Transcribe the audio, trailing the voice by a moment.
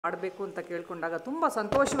ಮಾಡಬೇಕು ಅಂತ ಕೇಳಿಕೊಂಡಾಗ ತುಂಬ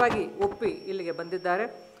ಸಂತೋಷವಾಗಿ ಒಪ್ಪಿ ಇಲ್ಲಿಗೆ ಬಂದಿದ್ದಾರೆ.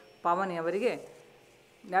 ಪಾವನಿ ಅವರಿಗೆ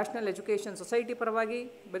ನ್ಯಾಷನಲ್ ಎಜುಕೇಷನ್ ಸೊಸೈಟಿ ಪರವಾಗಿ,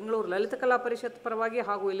 ಬೆಂಗಳೂರು ಲಲಿತಕಲಾ ಪರಿಷತ್ ಪರವಾಗಿ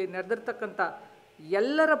ಹಾಗೂ ಇಲ್ಲಿ ನಡೆದಿರ್ತಕ್ಕಂಥ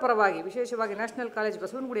ಎಲ್ಲರ ಪರವಾಗಿ, ವಿಶೇಷವಾಗಿ ನ್ಯಾಷನಲ್ ಕಾಲೇಜ್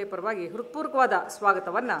ಬಸವನಗುಡಿಯ ಪರವಾಗಿ ಹೃತ್ಪೂರ್ವಕವಾದ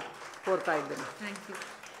ಸ್ವಾಗತವನ್ನು ಕೋರ್ತಾ ಇದ್ದೇನೆ.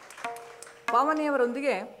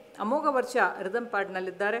 ಪಾವನಿಯವರೊಂದಿಗೆ ಅಮೋಘ ವರ್ಷ ರಿದಮ್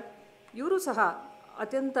ಪ್ಯಾಡ್ನಲ್ಲಿದ್ದಾರೆ. ಇವರು ಸಹ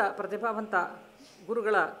ಅತ್ಯಂತ ಪ್ರತಿಭಾವಂತ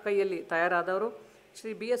ಗುರುಗಳ ಕೈಯಲ್ಲಿ ತಯಾರಾದವರು.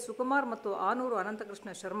 ಶ್ರೀ BS ಸುಕುಮಾರ್ ಮತ್ತು ಆನೂರು ಅನಂತಕೃಷ್ಣ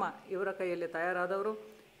ಶರ್ಮಾ ಇವರ ಕೈಯಲ್ಲಿ ತಯಾರಾದವರು.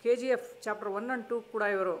 KGF ಚಾಪ್ಟರ್ 1 and 2 ಕೂಡ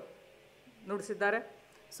ಇವರು ನುಡಿಸಿದ್ದಾರೆ.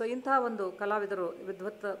 ಸೊ ಇಂತಹ ಒಂದು ಕಲಾವಿದರು,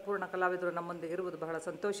 ವಿದ್ವತ್ಪೂರ್ಣ ಕಲಾವಿದರು ನಮ್ಮೊಂದಿಗೆ ಇರುವುದು ಬಹಳ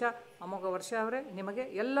ಸಂತೋಷ. ಅಮೋಘ ವರ್ಷ ಅವರೇ, ನಿಮಗೆ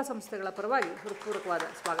ಎಲ್ಲ ಸಂಸ್ಥೆಗಳ ಪರವಾಗಿ ಹೃತ್ಪೂರ್ವಕವಾದ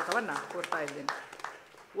ಸ್ವಾಗತವನ್ನು ಕೋರ್ತಾ ಇದ್ದೇನೆ.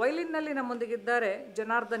 ವೈಲಿನ್ನಲ್ಲಿ ನಮ್ಮೊಂದಿಗಿದ್ದಾರೆ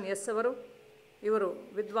ಜನಾರ್ದನ್ ಎಸ್ ಅವರು. ಇವರು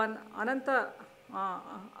ವಿದ್ವಾನ್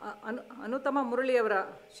ಅನುತಮ ಮುರಳಿಯವರ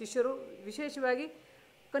ಶಿಷ್ಯರು. ವಿಶೇಷವಾಗಿ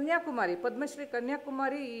ಕನ್ಯಾಕುಮಾರಿ, ಪದ್ಮಶ್ರೀ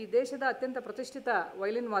ಕನ್ಯಾಕುಮಾರಿ ಈ ದೇಶದ ಅತ್ಯಂತ ಪ್ರತಿಷ್ಠಿತ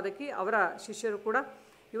ವೈಲಿನ್ ವಾದಕಿ, ಅವರ ಶಿಷ್ಯರು ಕೂಡ.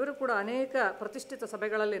 ಇವರು ಕೂಡ ಅನೇಕ ಪ್ರತಿಷ್ಠಿತ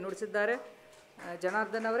ಸಭೆಗಳಲ್ಲಿ ನುಡಿಸಿದ್ದಾರೆ.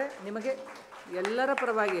 ಜನಾರ್ದನ್ ಅವರೇ, ನಿಮಗೆ ಎಲ್ಲರ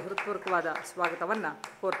ಪರವಾಗಿ ಹೃತ್ಪೂರ್ವಕವಾದ ಸ್ವಾಗತವನ್ನು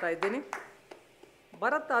ಕೋರ್ತಾ ಇದ್ದೀನಿ.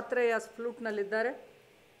 ಭರತ್ ಆತ್ರೇಯ ಫ್ಲೂಟ್ನಲ್ಲಿದ್ದಾರೆ.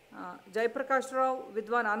 ಜಯಪ್ರಕಾಶ್ ರಾವ್,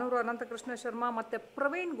 ವಿದ್ವಾನ್ ಆನೂರು ಅನಂತಕೃಷ್ಣ ಶರ್ಮಾ ಮತ್ತು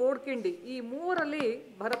ಪ್ರವೀಣ್ ಗೋಡ್ಕಿಂಡಿ, ಈ ಮೂವರಲ್ಲಿ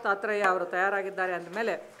ಭರತ್ ಆತ್ರೇಯ ಅವರು ತಯಾರಾಗಿದ್ದಾರೆ.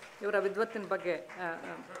 ಅಂದಮೇಲೆ ಇವರ ವಿದ್ವತ್ತಿನ ಬಗ್ಗೆ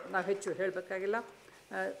ನಾವು ಹೆಚ್ಚು ಹೇಳಬೇಕಾಗಿಲ್ಲ.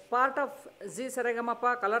 Part of G ಸರೆಗಮಪ,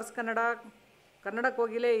 colours Kannada, Kannada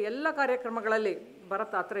ಕೋಗಿಲೆ ಎಲ್ಲ ಕಾರ್ಯಕ್ರಮಗಳಲ್ಲಿ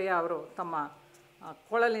ಭರತ್ ಆತ್ರೇಯ ಅವರು ತಮ್ಮ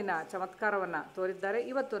ಕೊಳಲಿನ ಚಮತ್ಕಾರವನ್ನು ತೋರಿದ್ದಾರೆ.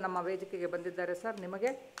 ಇವತ್ತು ನಮ್ಮ ವೇದಿಕೆಗೆ ಬಂದಿದ್ದಾರೆ. ಸರ್, ನಿಮಗೆ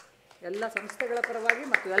ಎಲ್ಲ ಸಂಸ್ಥೆಗಳ ಪರವಾಗಿ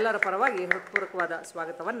ಮತ್ತು ಎಲ್ಲರ ಪರವಾಗಿ ಹೃತ್ಪೂರ್ವಕವಾದ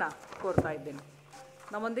ಸ್ವಾಗತವನ್ನು ಕೋರ್ತಾ ಇದ್ದೇನೆ.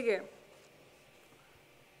 ನಮ್ಮೊಂದಿಗೆ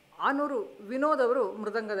ಆನೂರು ವಿನೋದ್ ಅವರು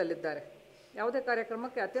ಮೃದಂಗದಲ್ಲಿದ್ದಾರೆ. ಯಾವುದೇ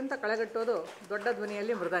ಕಾರ್ಯಕ್ರಮಕ್ಕೆ ಅತ್ಯಂತ ಕಳೆಗಟ್ಟೋದು ದೊಡ್ಡ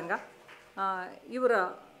ಧ್ವನಿಯಲ್ಲಿ ಮೃದಂಗ. ಇವರ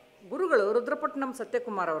ಗುರುಗಳು ರುದ್ರಪಟ್ನಂ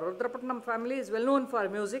ಸತ್ಯಕುಮಾರ್ ಅವರು. ರುದ್ರಪಟ್ನಂ family is well known for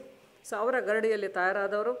music. So ಅವರ ಗರಡಿಯಲ್ಲಿ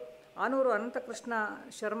ತಯಾರಾದವರು. ಆನೂರು ಅನಂತಕೃಷ್ಣ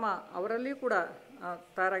ಶರ್ಮಾ ಅವರಲ್ಲಿಯೂ ಕೂಡ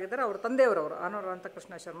ತಯಾರಾಗಿದ್ದಾರೆ. ಅವರ ತಂದೆಯವರವರು ಆನೂರು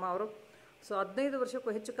ಅನಂತಕೃಷ್ಣ ಶರ್ಮಾ ಅವರು. ಸೊ 15 ವರ್ಷಕ್ಕೂ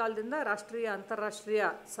ಹೆಚ್ಚು ಕಾಲದಿಂದ ರಾಷ್ಟ್ರೀಯ ಅಂತಾರಾಷ್ಟ್ರೀಯ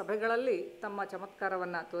ಸಭೆಗಳಲ್ಲಿ ತಮ್ಮ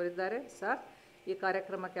ಚಮತ್ಕಾರವನ್ನು ತೋರಿದ್ದಾರೆ. ಸರ್, ಈ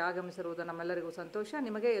ಕಾರ್ಯಕ್ರಮಕ್ಕೆ ಆಗಮಿಸಿರುವುದು ನಮ್ಮೆಲ್ಲರಿಗೂ ಸಂತೋಷ.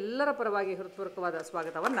 ನಿಮಗೆ ಎಲ್ಲರ ಪರವಾಗಿ ಹೃತ್ಪೂರ್ವಕವಾದ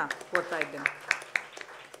ಸ್ವಾಗತವನ್ನು ಕೋರ್ತಾ ಇದ್ದೇನೆ.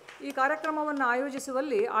 ಈ ಕಾರ್ಯಕ್ರಮವನ್ನು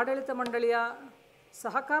ಆಯೋಜಿಸುವಲ್ಲಿ ಆಡಳಿತ ಮಂಡಳಿಯ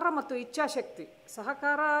ಸಹಕಾರ ಮತ್ತು ಇಚ್ಛಾಶಕ್ತಿ,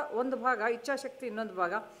 ಸಹಕಾರ ಒಂದು ಭಾಗ, ಇಚ್ಛಾಶಕ್ತಿ ಇನ್ನೊಂದು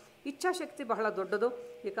ಭಾಗ. ಇಚ್ಛಾಶಕ್ತಿ ಬಹಳ ದೊಡ್ಡದು.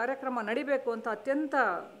 ಈ ಕಾರ್ಯಕ್ರಮ ನಡಿಬೇಕು ಅಂತ ಅತ್ಯಂತ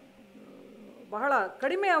ಬಹಳ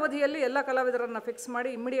ಕಡಿಮೆ ಅವಧಿಯಲ್ಲಿ ಎಲ್ಲ ಕಲಾವಿದರನ್ನು ಫಿಕ್ಸ್ ಮಾಡಿ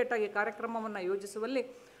ಇಮ್ಮಿಡಿಯೇಟಾಗಿ ಕಾರ್ಯಕ್ರಮವನ್ನು ಯೋಜಿಸುವಲ್ಲಿ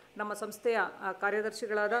ನಮ್ಮ ಸಂಸ್ಥೆಯ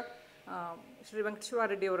ಕಾರ್ಯದರ್ಶಿಗಳಾದ ಶ್ರೀ ವೆಂಕಟೇಶ್ವರ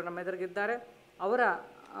ರೆಡ್ಡಿ ಅವರು ನಮ್ಮ ಎದುರಿಗಿದ್ದಾರೆ. ಅವರ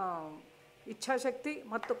ಇಚ್ಛಾಶಕ್ತಿ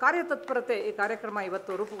ಮತ್ತು ಕಾರ್ಯತತ್ಪರತೆ ಈ ಕಾರ್ಯಕ್ರಮ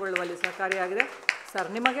ಇವತ್ತು ರೂಪುಗೊಳ್ಳುವಲ್ಲಿ ಸಹಕಾರಿಯಾಗಿದೆ. ಸರ್,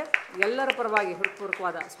 ನಿಮಗೆ ಎಲ್ಲರ ಪರವಾಗಿ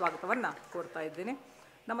ಹೃತ್ಪೂರ್ವಕವಾದ ಸ್ವಾಗತವನ್ನು ಕೋರ್ತಾ ಇದ್ದೀನಿ.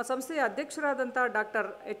 ನಮ್ಮ ಸಂಸ್ಥೆಯ ಅಧ್ಯಕ್ಷರಾದಂಥ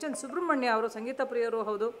Dr.HN ಸುಬ್ರಹ್ಮಣ್ಯ ಅವರು ಸಂಗೀತ ಪ್ರಿಯರು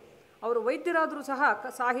ಹೌದು. ಅವರು ವೈದ್ಯರಾದರೂ ಸಹ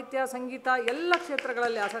ಸಾಹಿತ್ಯ, ಸಂಗೀತ ಎಲ್ಲ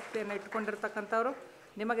ಕ್ಷೇತ್ರಗಳಲ್ಲಿ ಆಸಕ್ತಿಯನ್ನು ಇಟ್ಟುಕೊಂಡಿರ್ತಕ್ಕಂಥವರು.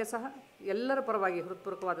 ನಿಮಗೆ ಸಹ ಎಲ್ಲರ ಪರವಾಗಿ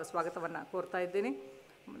ಹೃತ್ಪೂರ್ವಕವಾದ ಸ್ವಾಗತವನ್ನು ಕೋರ್ತಾ ಇದ್ದೀನಿ.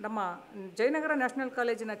 ನಮ್ಮ ಜಯನಗರ ನ್ಯಾಷನಲ್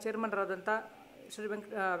ಕಾಲೇಜಿನ ಚೇರ್ಮನ್ರಾದಂಥ ಶ್ರೀ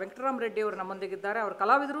ವೆಂಕಟರಾಮ್ ರೆಡ್ಡಿ ಅವರು ನಮ್ಮೊಂದಿಗಿದ್ದಾರೆ. ಅವರು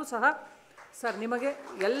ಕಲಾವಿದರೂ ಸಹ. ಸರ್, ನಿಮಗೆ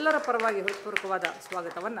ಎಲ್ಲರ ಪರವಾಗಿ ಹೃತ್ಪೂರ್ವಕವಾದ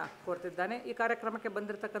ಸ್ವಾಗತವನ್ನು ಕೋರ್ತಿದ್ದಾನೆ. ಈ ಕಾರ್ಯಕ್ರಮಕ್ಕೆ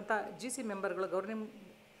ಬಂದಿರತಕ್ಕಂಥ GC ಮೆಂಬರ್ಗಳು,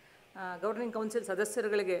 ಗವರ್ನಿಂಗ್ ಕೌನ್ಸಿಲ್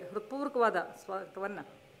ಸದಸ್ಯರುಗಳಿಗೆ ಹೃತ್ಪೂರ್ವಕವಾದ ಸ್ವಾಗತವನ್ನು,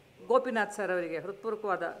 ಗೋಪಿನಾಥ್ ಸರ್ ಅವರಿಗೆ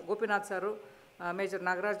ಹೃತ್ಪೂರ್ವಕವಾದ, ಗೋಪಿನಾಥ್ ಸರು, ಮೇಜರ್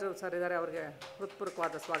ನಾಗರಾಜ್ ಸರ್ ಇದ್ದಾರೆ, ಅವರಿಗೆ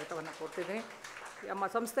ಹೃತ್ಪೂರ್ವಕವಾದ ಸ್ವಾಗತವನ್ನು ಕೋರ್ತಿದ್ದೀನಿ. ನಮ್ಮ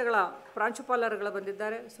ಸಂಸ್ಥೆಗಳ ಪ್ರಾಂಶುಪಾಲರುಗಳು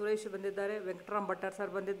ಬಂದಿದ್ದಾರೆ, ಸುರೇಶ್ ಬಂದಿದ್ದಾರೆ, ವೆಂಕಟರಾಮ್ ಭಟ್ಟರ್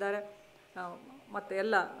ಸರ್ ಬಂದಿದ್ದಾರೆ, ಮತ್ತು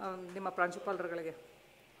ಎಲ್ಲ ನಿಮ್ಮ ಪ್ರಾಂಶುಪಾಲರುಗಳಿಗೆ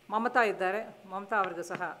ಮಮತಾ ಇದ್ದಾರೆ. ಮಮತಾ ಅವರಿಗೂ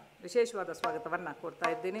ಸಹ ವಿಶೇಷವಾದ ಸ್ವಾಗತವನ್ನು ಕೋರ್ತಾ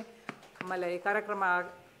ಇದ್ದೀನಿ. ಆಮೇಲೆ ಈ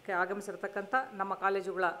ಕಾರ್ಯಕ್ರಮಕ್ಕೆ ಆಗಮಿಸಿರ್ತಕ್ಕಂಥ ನಮ್ಮ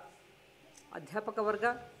ಕಾಲೇಜುಗಳ ಅಧ್ಯಾಪಕ ವರ್ಗ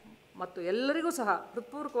ಮತ್ತು ಎಲ್ಲರಿಗೂ ಸಹ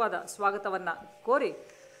ಹೃತ್ಪೂರ್ವಕವಾದ ಸ್ವಾಗತವನ್ನು ಕೋರಿ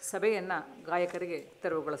ಸಭೆಯನ್ನು ಗಾಯಕರಿಗೆ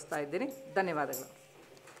ತೆರವುಗೊಳಿಸ್ತಾ ಇದ್ದೀನಿ. ಧನ್ಯವಾದಗಳು.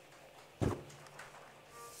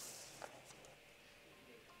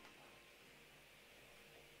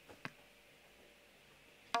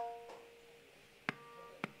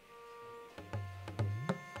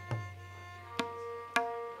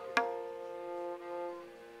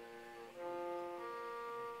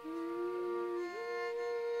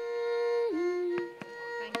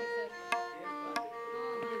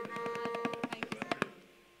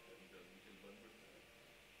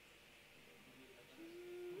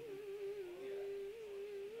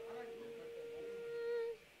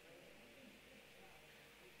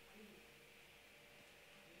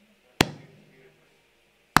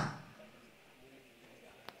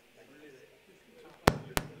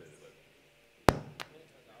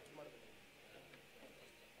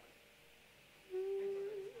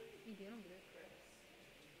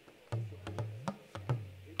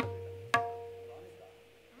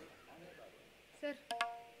 ಸರ್,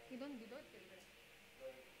 ಇದೊಂದು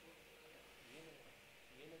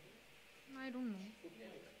I don't know.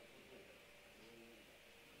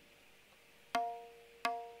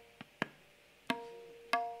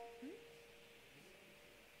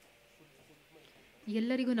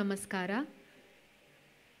 ಎಲ್ಲರಿಗೂ ನಮಸ್ಕಾರ.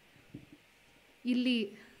 ಇಲ್ಲಿ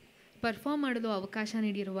ಪರ್ಫಾರ್ಮ್ ಮಾಡಲು ಅವಕಾಶ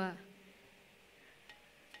ನೀಡಿರುವ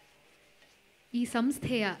ಈ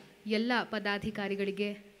ಸಂಸ್ಥೆಯ ಎಲ್ಲ ಪದಾಧಿಕಾರಿಗಳಿಗೆ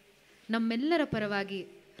ನಮ್ಮೆಲ್ಲರ ಪರವಾಗಿ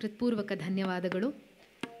ಹೃತ್ಪೂರ್ವಕ ಧನ್ಯವಾದಗಳು.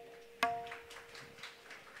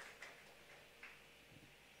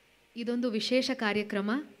 ಇದೊಂದು ವಿಶೇಷ ಕಾರ್ಯಕ್ರಮ.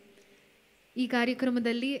 ಈ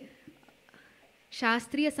ಕಾರ್ಯಕ್ರಮದಲ್ಲಿ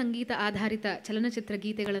ಶಾಸ್ತ್ರೀಯ ಸಂಗೀತ ಆಧಾರಿತ ಚಲನಚಿತ್ರ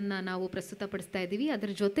ಗೀತೆಗಳನ್ನು ನಾವು ಪ್ರಸ್ತುತಪಡಿಸ್ತಾ ಇದ್ದೀವಿ.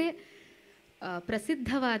 ಅದರ ಜೊತೆ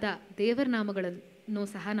ಪ್ರಸಿದ್ಧವಾದ ದೇವರ ನಾಮಗಳನ್ನು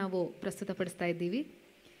ಸಹ ನಾವು ಪ್ರಸ್ತುತಪಡಿಸ್ತಾ ಇದ್ದೀವಿ.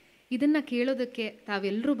 ಇದನ್ನು ಕೇಳೋದಕ್ಕೆ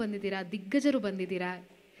ತಾವೆಲ್ಲರೂ ಬಂದಿದ್ದೀರಾ, ದಿಗ್ಗಜರು ಬಂದಿದ್ದೀರಾ,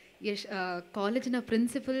 ಕಾಲೇಜಿನ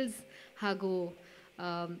ಪ್ರಿನ್ಸಿಪಲ್ಸ್ ಹಾಗೂ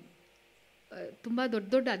ತುಂಬ ದೊಡ್ಡ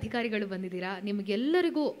ದೊಡ್ಡ ಅಧಿಕಾರಿಗಳು ಬಂದಿದ್ದೀರಾ.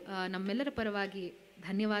 ನಿಮಗೆಲ್ಲರಿಗೂ ನಮ್ಮೆಲ್ಲರ ಪರವಾಗಿ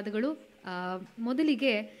ಧನ್ಯವಾದಗಳು.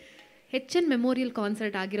 ಮೊದಲಿಗೆ HN ಮೆಮೋರಿಯಲ್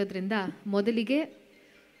ಕಾನ್ಸರ್ಟ್ ಆಗಿರೋದ್ರಿಂದ ಮೊದಲಿಗೆ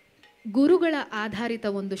ಗುರುಗಳ ಆಧಾರಿತ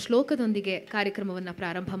ಒಂದು ಶ್ಲೋಕದೊಂದಿಗೆ ಕಾರ್ಯಕ್ರಮವನ್ನು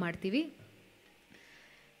ಪ್ರಾರಂಭ ಮಾಡ್ತೀವಿ.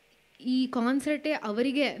 ಈ ಕಾನ್ಸರ್ಟೇ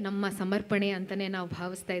ಅವರಿಗೆ ನಮ್ಮ ಸಮರ್ಪಣೆ ಅಂತಲೇ ನಾವು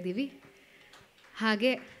ಭಾವಿಸ್ತಾ ಇದ್ದೀವಿ.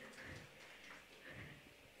 ಹಾಗೆ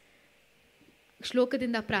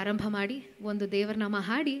ಶ್ಲೋಕದಿಂದ ಪ್ರಾರಂಭ ಮಾಡಿ ಒಂದು ದೇವರನಾಮ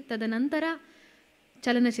ಹಾಡಿ ತದನಂತರ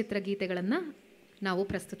ಚಲನಚಿತ್ರ ಗೀತೆಗಳನ್ನು ನಾವು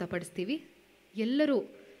ಪ್ರಸ್ತುತಪಡಿಸ್ತೀವಿ. ಎಲ್ಲರೂ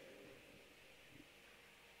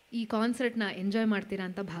ಈ ಕಾನ್ಸರ್ಟ್ನ ಎಂಜಾಯ್ ಮಾಡ್ತೀರಾ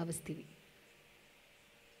ಅಂತ ಭಾವಿಸ್ತೀವಿ.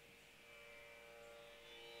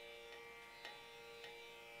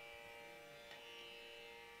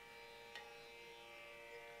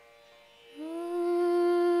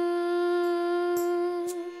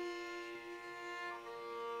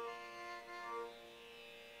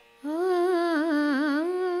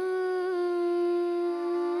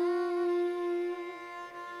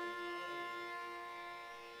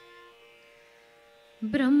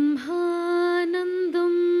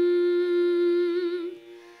 ಬ್ರಹ್ಮಾನಂದಂ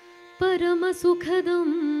ಪರಮಸುಖದಂ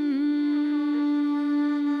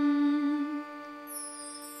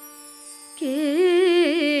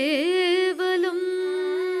ಕೇವಲಂ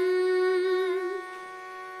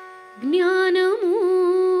ಜ್ಞಾನಮೂರ್ತಿಂ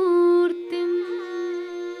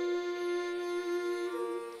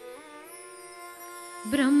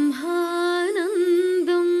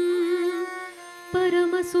ಬ್ರಹ್ಮಾನಂದಂ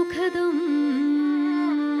ಪರಮಸುಖದಂ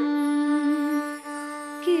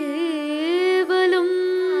ಕೇವಲಂ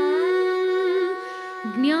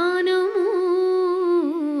ಜ್ಞಾನಮೂರ್ತಿಂ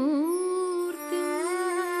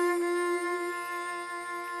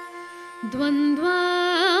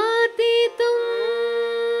ದ್ವಂದ್ವಾತೀತಂ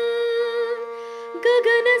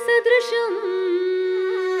ಗಗನಸದೃಶಂ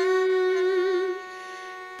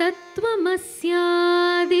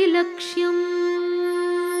ತತ್ವಮಸ್ಯಾದಿಲಕ್ಷ್ಯಂ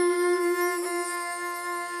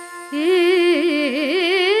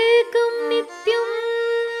ಏಕಂ ನಿತ್ಯಂ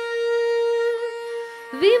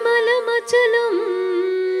ವಿಮಲಮಚಲಂ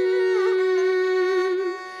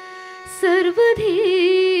ಸರ್ವಧಿ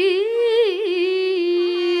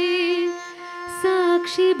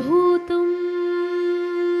ಸಾಕ್ಷಿಭೂತಂ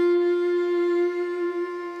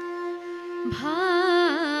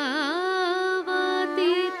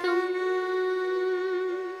ಭಾವಾತೀತಂ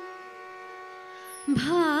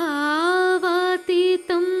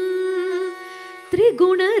ಭಾವಾತೀತಂ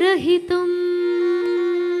ತ್ರಿಗುಣರಹಿತಂ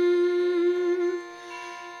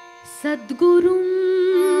ಸದ್ಗುರುಂ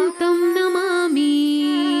ತಂ ನಮಾಮಿ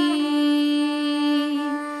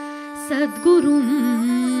ಸದ್ಗುರುಂ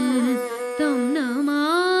ತಂ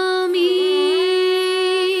ನಮಾಮಿ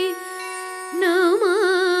ನಮಾಮಿ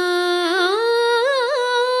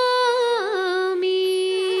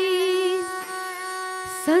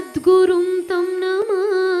ಸದ್ಗುರುಂ ತಂ ನಮಾಮಿ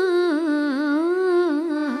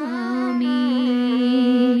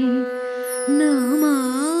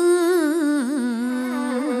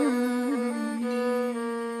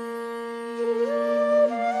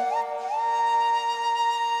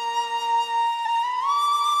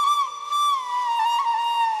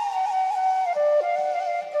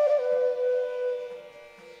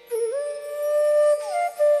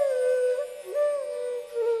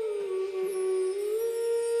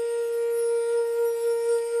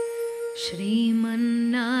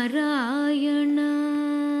ಶ್ರೀಮನ್ನಾರಾಯಣ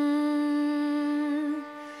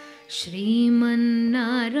ಶ್ರೀಮನ್ನಾರಾಯಣ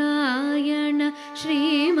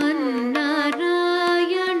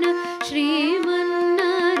ಶ್ರೀಮನ್ನಾರಾಯಣ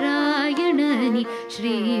ಶ್ರೀಮನ್ನಾರಾಯಣನಿ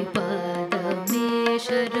ಶ್ರೀಪಾದಮೇ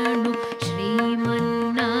ಶರಣು ಶ್ರೀಮನ್ನಾರಾಯಣ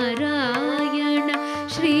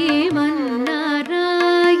ಶ್ರೀಮನ್ನಾರಾಯಣ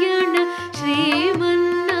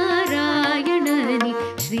ಶ್ರೀಮನ್ನಾರಾಯಣನಿ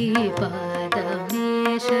ಶ್ರೀಪಾದಮೇ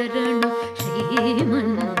ಶರಣು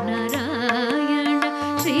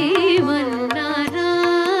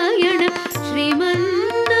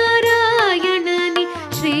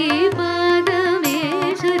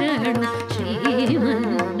ಶರಣು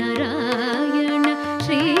ಶ್ರೀಮನ್ನಾರಾಯಣ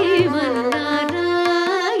ಶ್ರೀಮನ್ನಾರಾಯಣ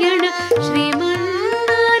ಶ್ರೀಮನ್ನಾರಾಯಣನಿ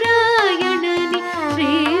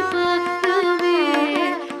ಶ್ರೀಪಾದವೇ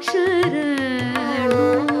ಶರಣು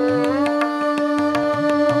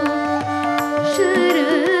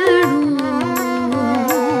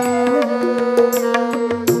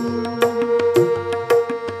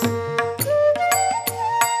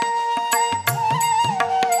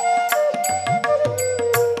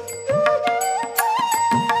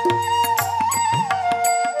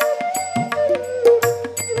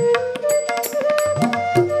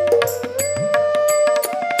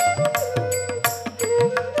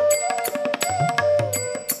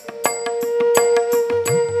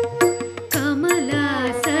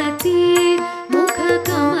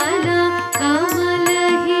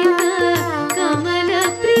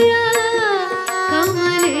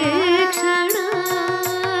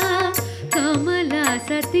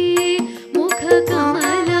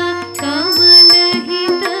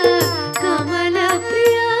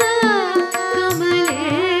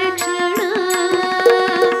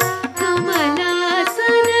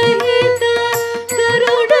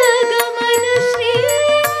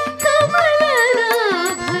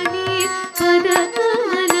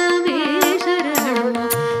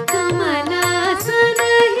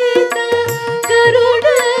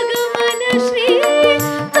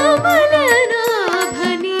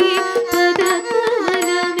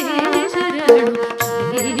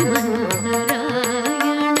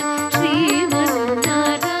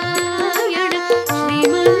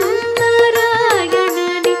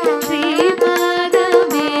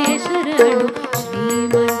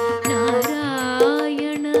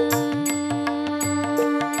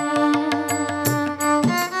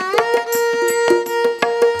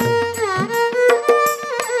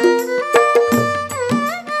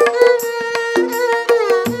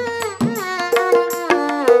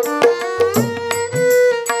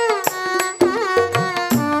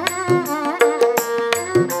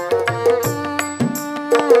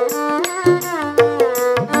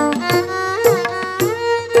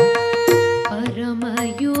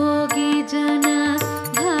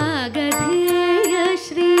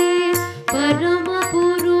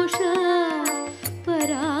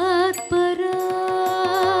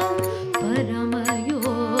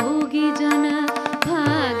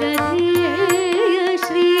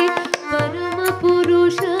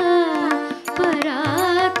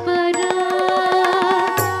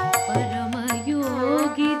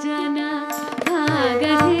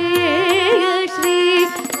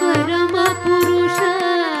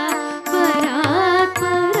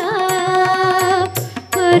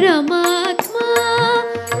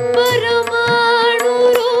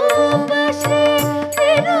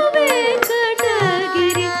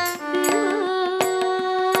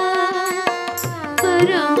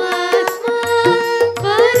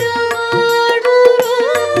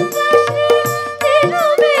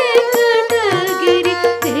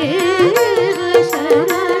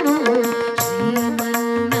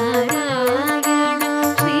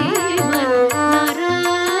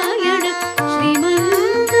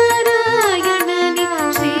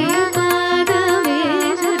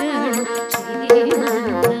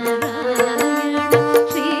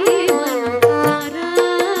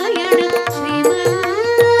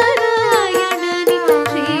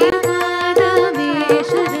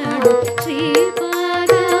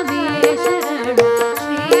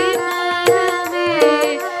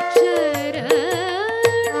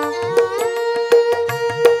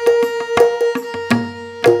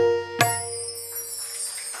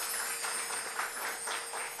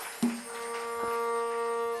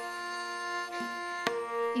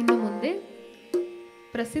ಇನ್ನು ಮುಂದೆ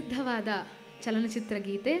ಪ್ರಸಿದ್ಧವಾದ ಚಲನಚಿತ್ರ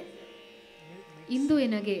ಗೀತೆ ಇಂದು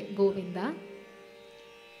ಎನಗೆ ಗೋವಿಂದ.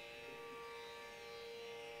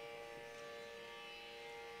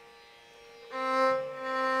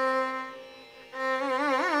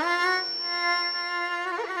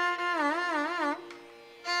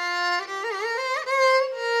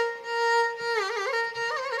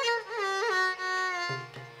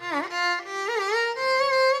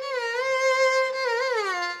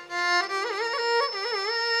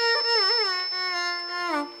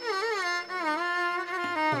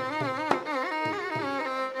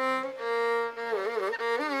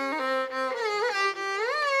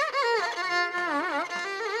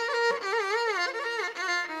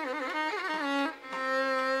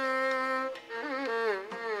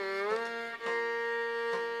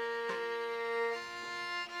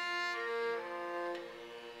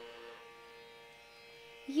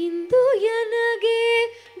 ಇಂದು ಎನಗೆ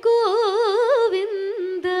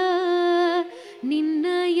ಗೋವಿಂದ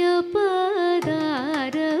ನಿನ್ನಯ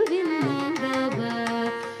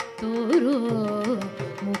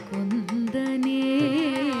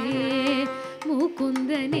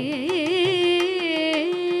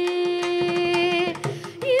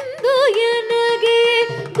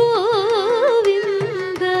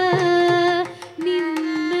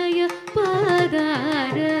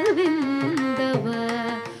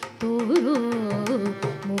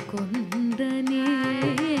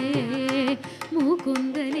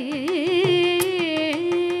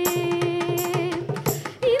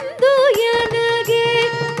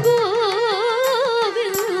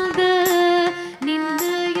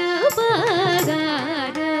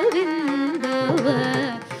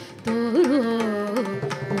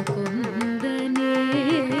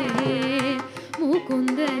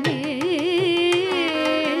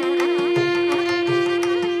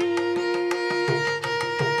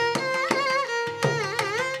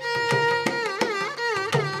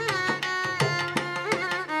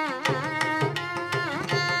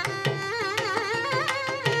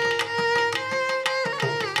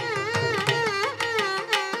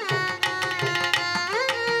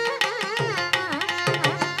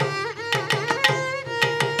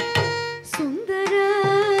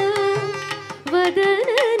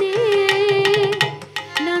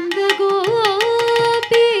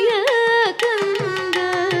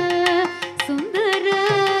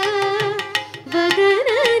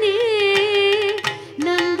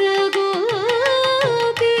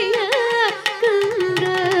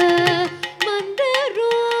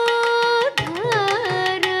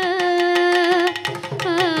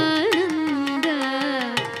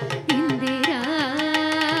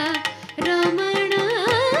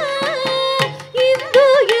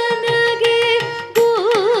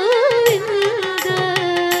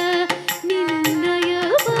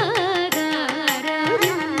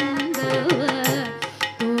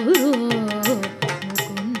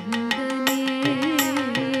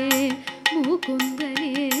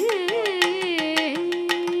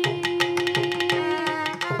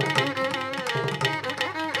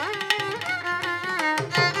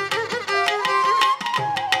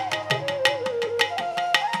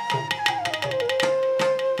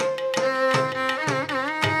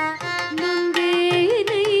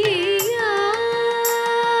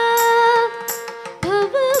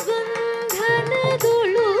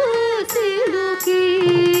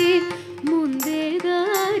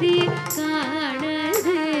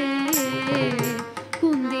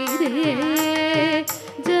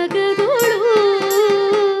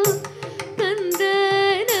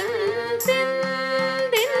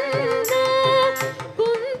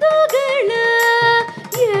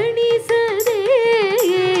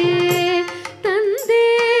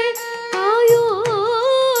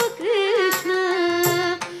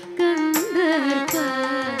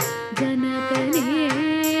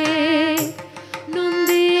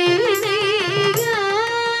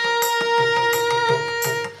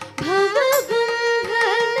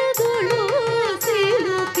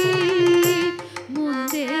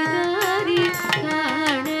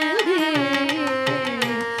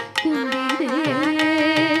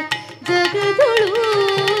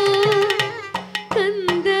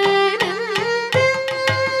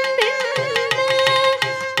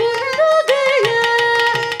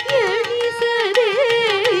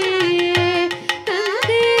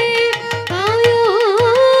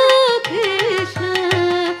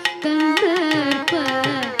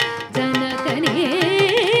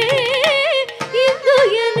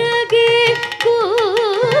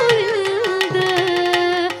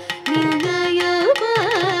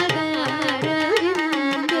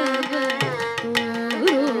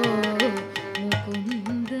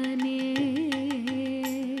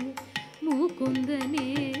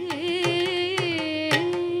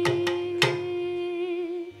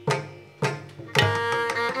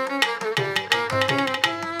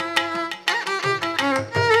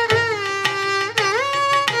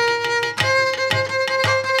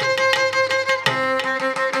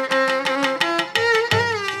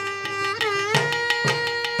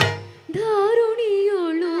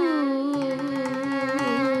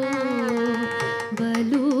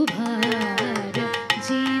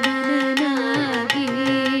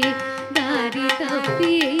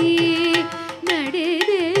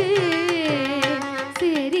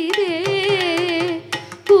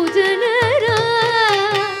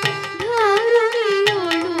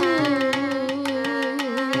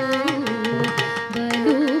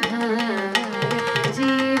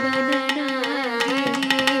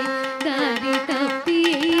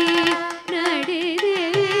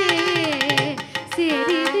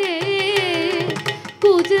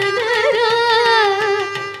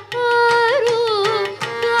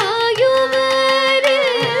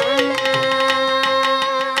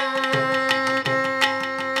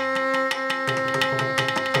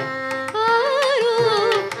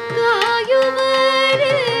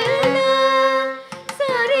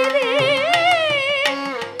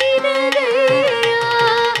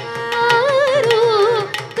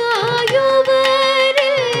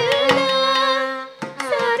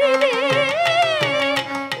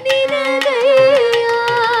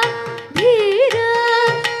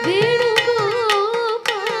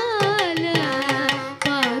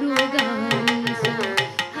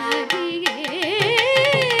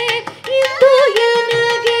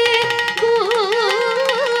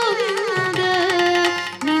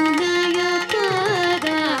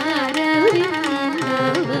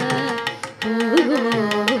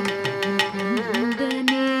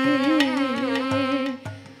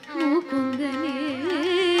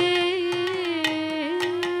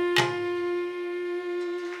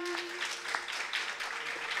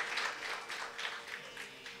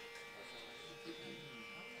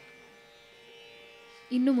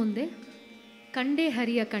ಇನ್ನು ಮುಂದೆ ಕಂಡೆ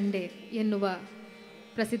ಹರಿಯ ಕಂಡೆ ಎನ್ನುವ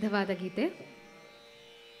ಪ್ರಸಿದ್ಧವಾದ ಗೀತೆ.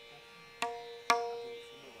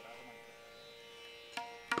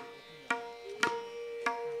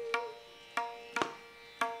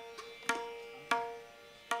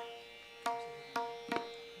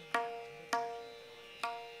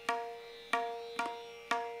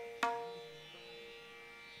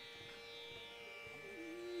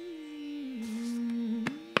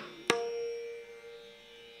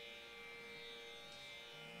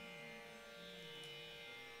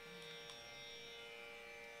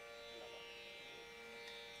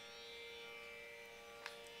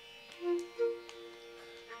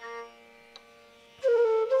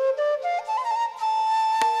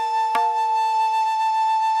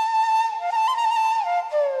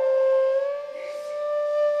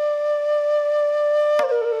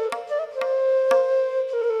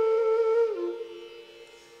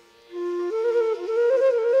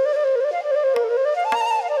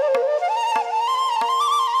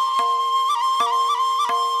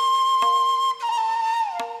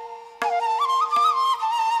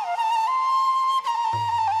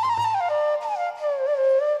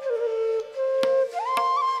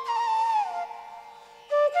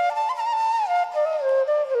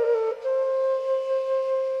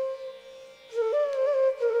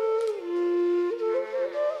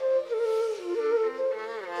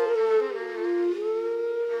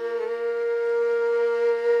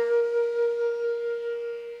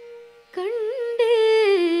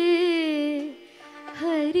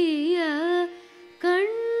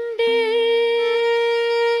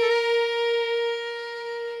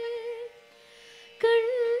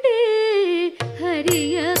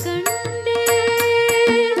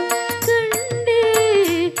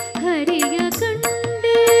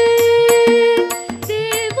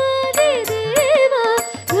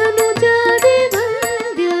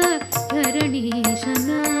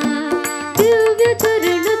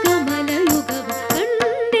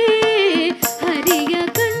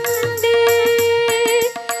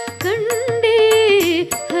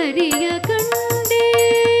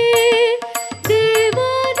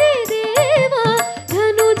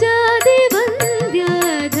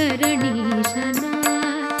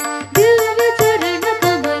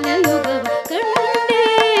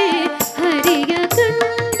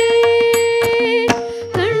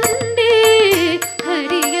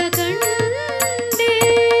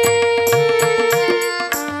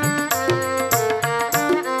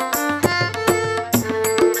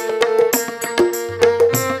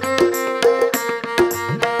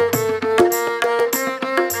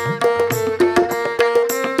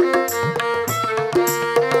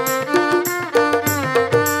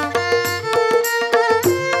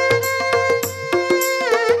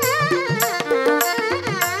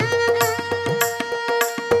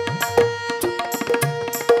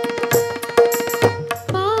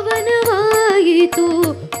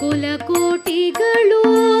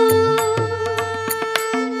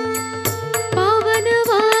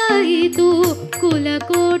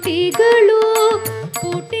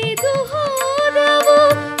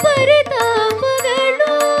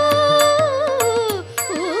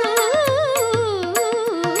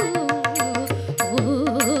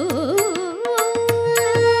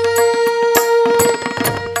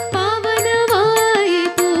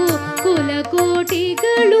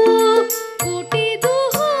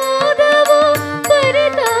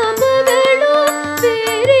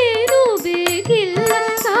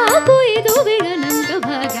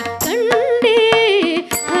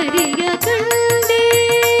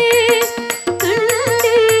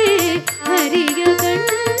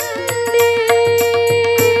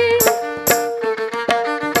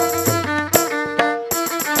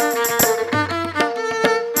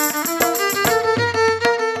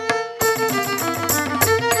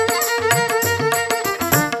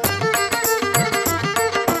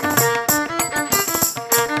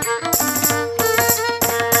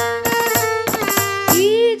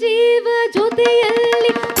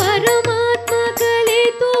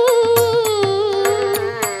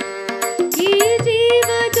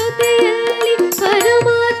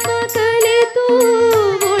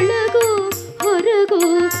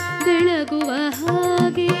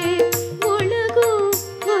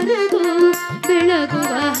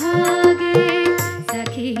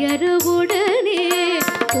 ಕಿನ್ನರ ಒಡನೆ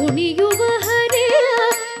ಕುಣಿಯುವ ಹರಿಯ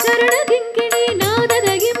ಚರಣಗಿಂಗಿಣಿ ನಾದದ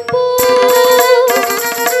ಇಂಪು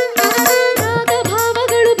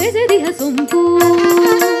ರಾಗಭಾವಗಳು ಬೆಸೆದಿಹ ಸೊಂಪು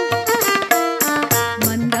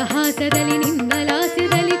ಮಂದಹಾಸದಲ್ಲಿ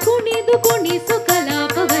ನಿಂದಲಾಸ್ಯದಲ್ಲಿ ಕುಣಿದು ಕುಣಿಸು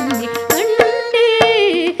ಕಲಾಪವನ್ನೇ ಕಂಡೆ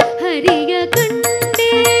ಹರಿಯ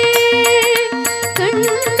ಕಂಡೆ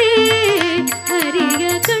ಕಂಡೆ ಹರಿಯ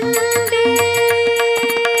ಕಂಡೆ.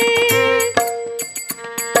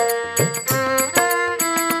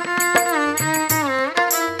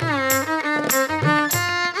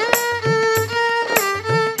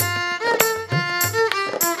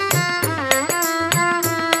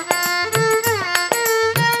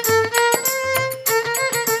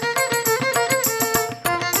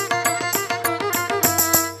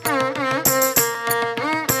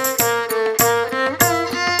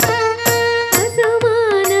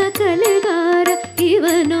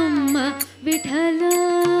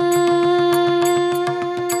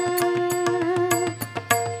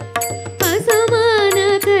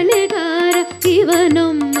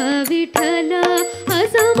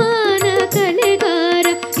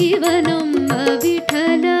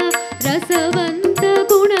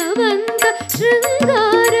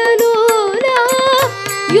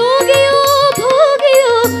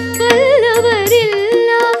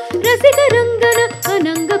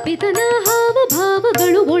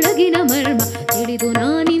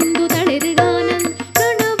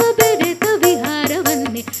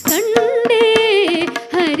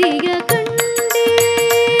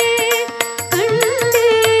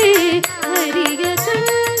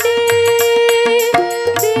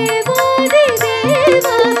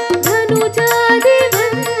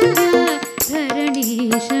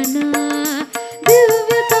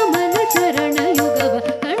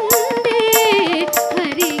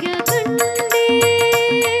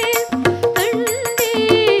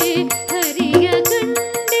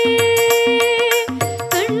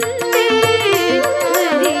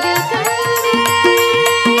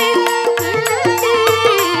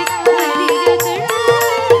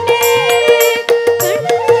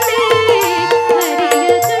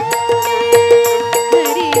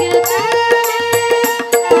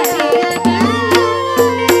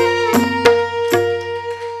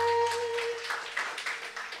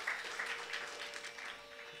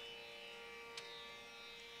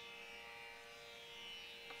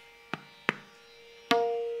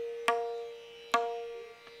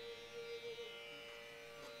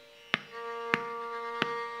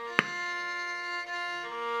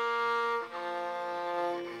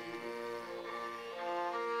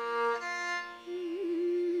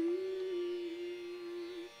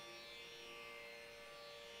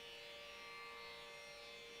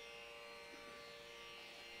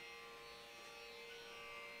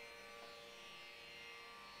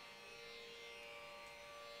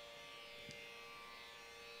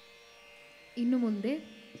 ಇನ್ನು ಮುಂದೆ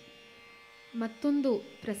ಮತ್ತೊಂದು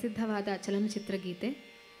ಪ್ರಸಿದ್ಧವಾದ ಚಲನಚಿತ್ರ ಗೀತೆ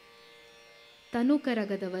ತನು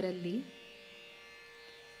ಕರಗದವರಲ್ಲಿ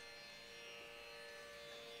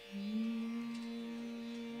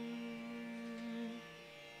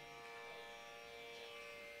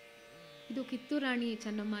ಇದು ಕಿತ್ತೂರು ರಾಣಿ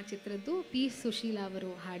ಚೆನ್ನಮ್ಮ ಚಿತ್ರದ್ದು ಪಿ ಸುಶೀಲಾ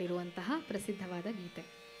ಅವರು ಹಾಡಿರುವಂತಹ ಪ್ರಸಿದ್ಧವಾದ ಗೀತೆ.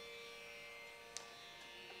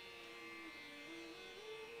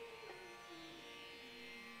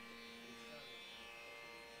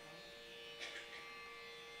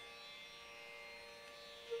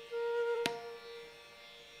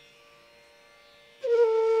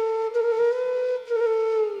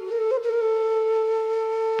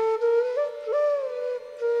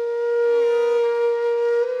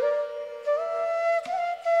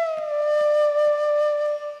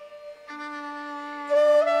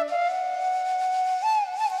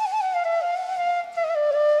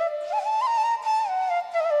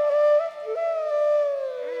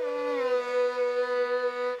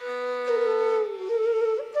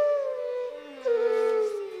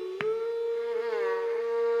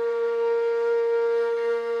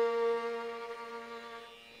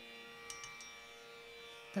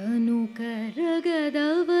 ತನು ಕರಗದವರಲ್ಲಿ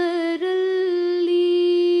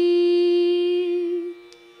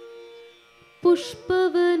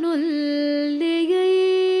ಪುಷ್ಪವನೊಲ್ಲೆಯ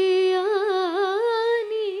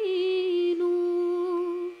ನೀನು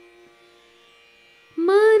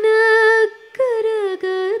ಮನ ಕರಗದವರಲ್ಲಿ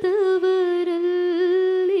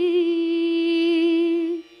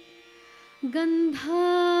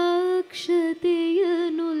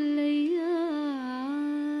ಗಂಧಾಕ್ಷತೆಯನೊಲ್ಲೆಯ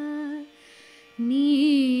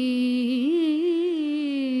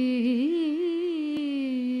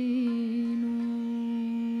ನೀನು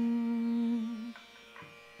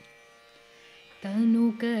ತನು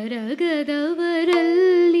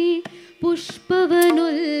ಕರಗದವರಲ್ಲಿ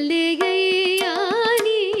ಪುಷ್ಪವನೊಲ್ಲೆಯಯ್ಯ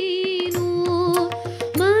ನೀನು,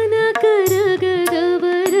 ಮನ ಕರಗದವರಲ್ಲಿ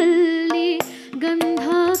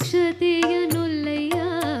ಗಂಧಾಕ್ಷತೆಯನೊಲ್ಲಯ್ಯ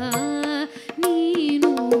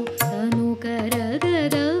ನೀನು, ತನು ಕರಗದವರಲ್ಲಿ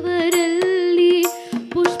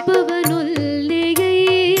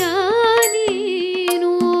ಪುಷ್ಪವನೊಲ್ಲೆಯಯ್ಯ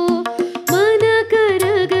ನೀನು, ಮನ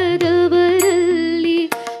ಕರಗದವರಲ್ಲಿ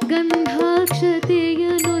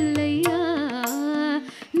ಗಂಧಾಕ್ಷತೆಯನೊಲ್ಲಯ್ಯ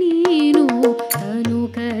ನೀನು, ತನು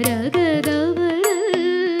ಕರಗದವರಲ್ಲಿ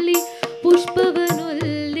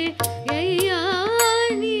ಪುಷ್ಪವನೊಲ್ಲೆಯಯ್ಯ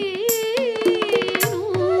ನೀನು.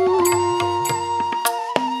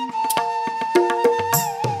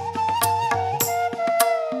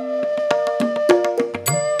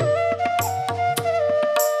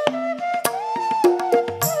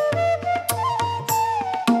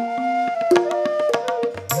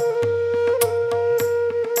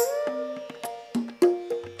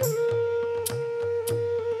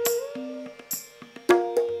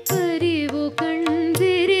 ಅರಿವು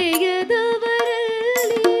ಕಣ್ದೆರೆಯದವರಲ್ಲಿ,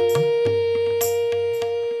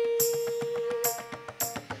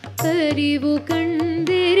 ಅರಿವು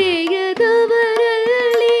ಕಣ್ದೆರೆಯದವರಲ್ಲಿ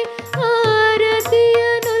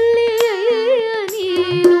ಆರತಿಯನೊಲ್ಲೆಯಯ್ಯ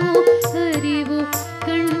ನೀನು, ಅರಿವು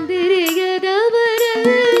ಕಣ್ದೆರೆಯದವರಲ್ಲಿ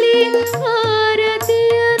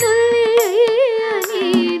ಆರತಿಯನೊಲ್ಲೆಯಯ್ಯ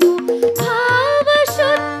ನೀನು,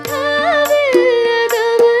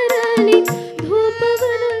 ಭಾವಶುದ್ಧವಿಲ್ಲದವರಲ್ಲಿ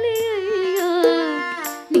ಧೂಪವನೊಲ್ಲೆಯಯ್ಯ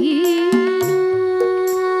ನೀನು,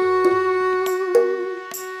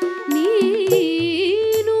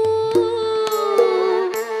 ನೀನು,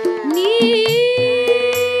 ನೀನು.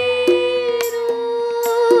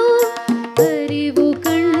 ಅರಿವು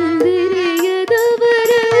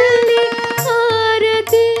ಕಣ್ದೆರೆಯದವರಲ್ಲಿ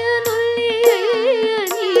ಆರತಿಯನೊಲ್ಲೆಯಯ್ಯ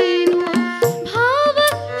ನೀನು, ಭಾವ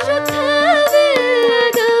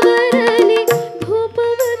ಶುದ್ಧವಿಲ್ಲದವರಲ್ಲಿ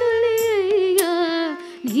ಧೂಪವನೊಲ್ಲೆಯಯ್ಯ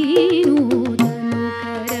ನೀನು, ತನು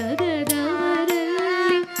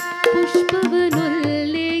ಕರಗದವರಲ್ಲಿ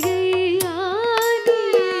ಪುಷ್ಪವನೊಲ್ಲೆಯಯ್ಯ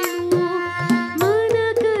ನೀನು, ಮನ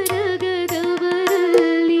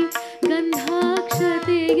ಕರಗದವರಲ್ಲಿ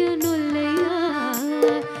ಗಂಧಾಕ್ಷತೆಯನೊಲ್ಲೆಯ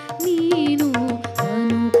ನೀನು,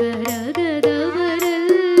 ತನು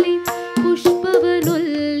ಕರಗದವರಲ್ಲಿ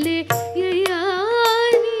ಪುಷ್ಪವನೊಲ್ಲೆಯಯ್ಯ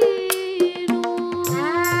ನೀನು.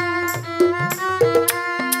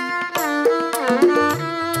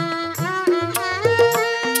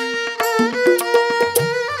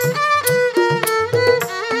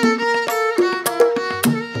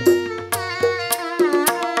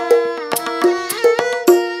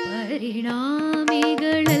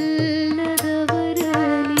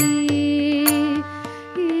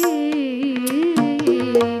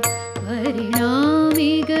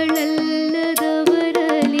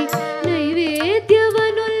 ಪರಿಣಾಮಿಗಳಲ್ಲದವರಲ್ಲಿ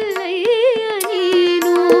ನೈವೇದ್ಯವನೊಲ್ಲಯ್ಯ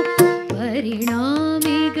ನೀನು,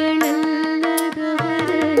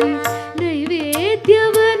 ಪರಿಣಾಮಿಗಳಲ್ಲದವರಲ್ಲಿ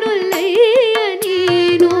ನೈವೇದ್ಯವನೊಲ್ಲಯ್ಯ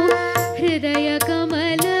ನೀನು, ಹೃದಯ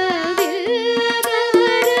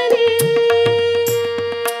ಕಮಲವಿಲ್ಲದವರಲ್ಲಿ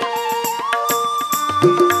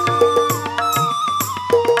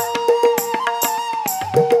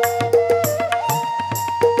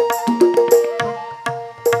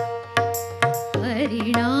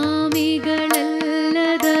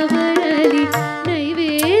ಪರಿಣಾಮಿಗಳಲ್ಲದವರಲ್ಲಿ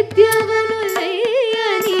ನೈವೇದ್ಯವನೊಲ್ಲಯ್ಯ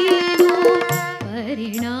ನೀನು,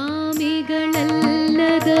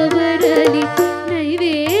 ಪರಿಣಾಮಿಗಳಲ್ಲದವರಲ್ಲಿ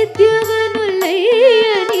ನೈವೇದ್ಯವನೊಲ್ಲಯ್ಯ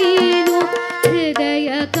ನೀನು, ಹೃದಯ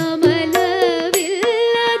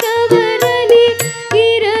ಕಮಲವಿಲ್ಲದವರಲ್ಲಿ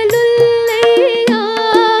ಇರಲೊಲ್ಲಯ್ಯ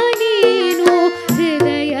ನೀನು,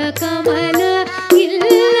 ಹೃದಯ ಕಮಲ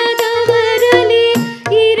ಇಲ್ಲದವರಲ್ಲಿ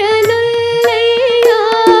ಇರಲೊಲ್ಲಯ್ಯ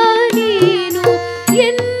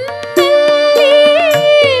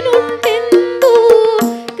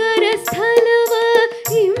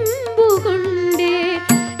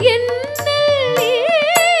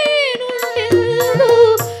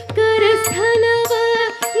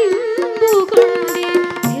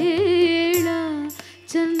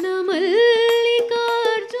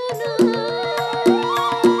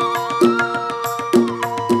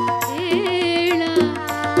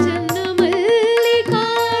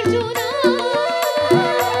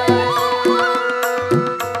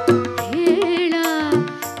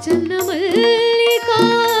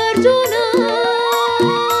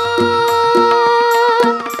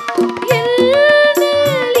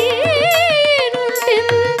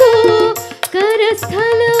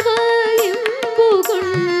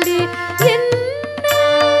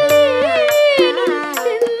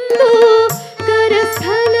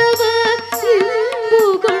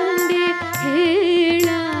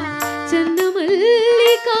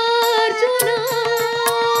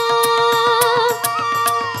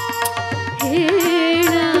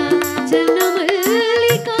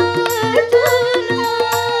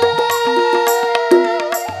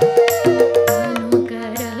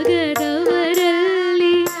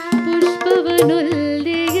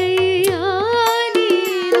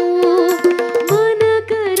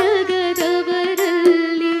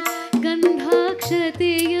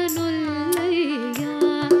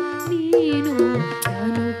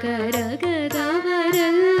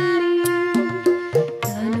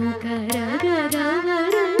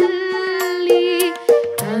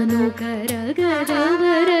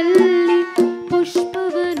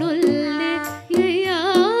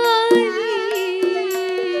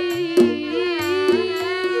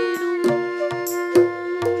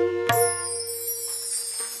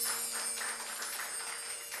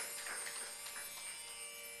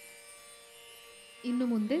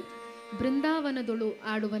ಬೃಂದಾವನದೊಳು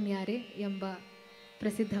ಆಡುವನ್ಯಾರೆ ಎಂಬ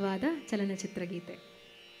ಪ್ರಸಿದ್ಧವಾದ ಚಲನಚಿತ್ರ ಗೀತೆ.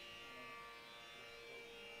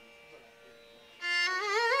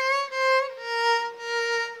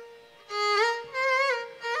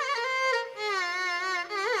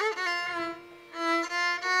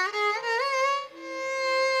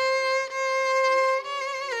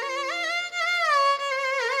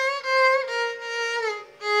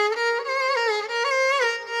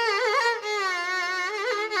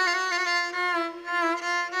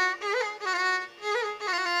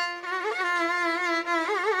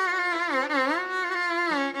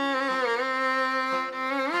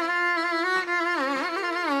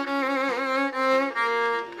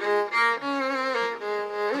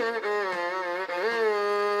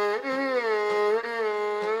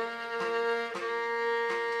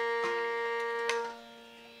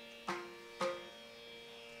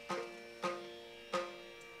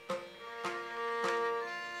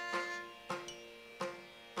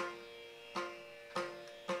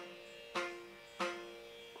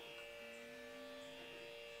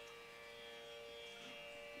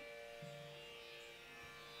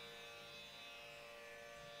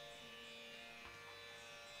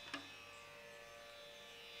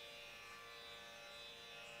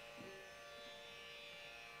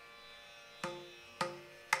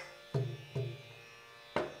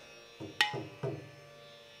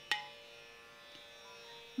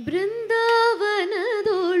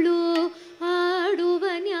 ಬೃಂದಾವನದೋಳು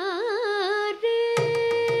ಆಡುವನ್ಯಾರೆ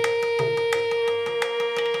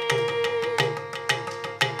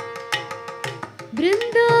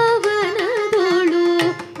ಬೃಂದಾವನದೋಳು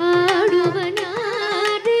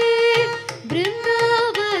ಆಡುವನ್ಯಾರೆ ಬೃಂದಾವನದೋಳು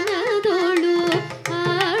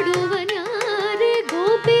ಆಡುವನ್ಯಾರೆ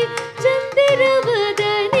ಗೋಪಿ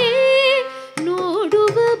ಚಂದಿರವದನೆ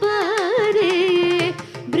ನೋಡುವ ಬಾರೆ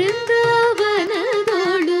ಬೃಂದಾವನದೋಳು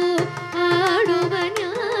ಆಡುವ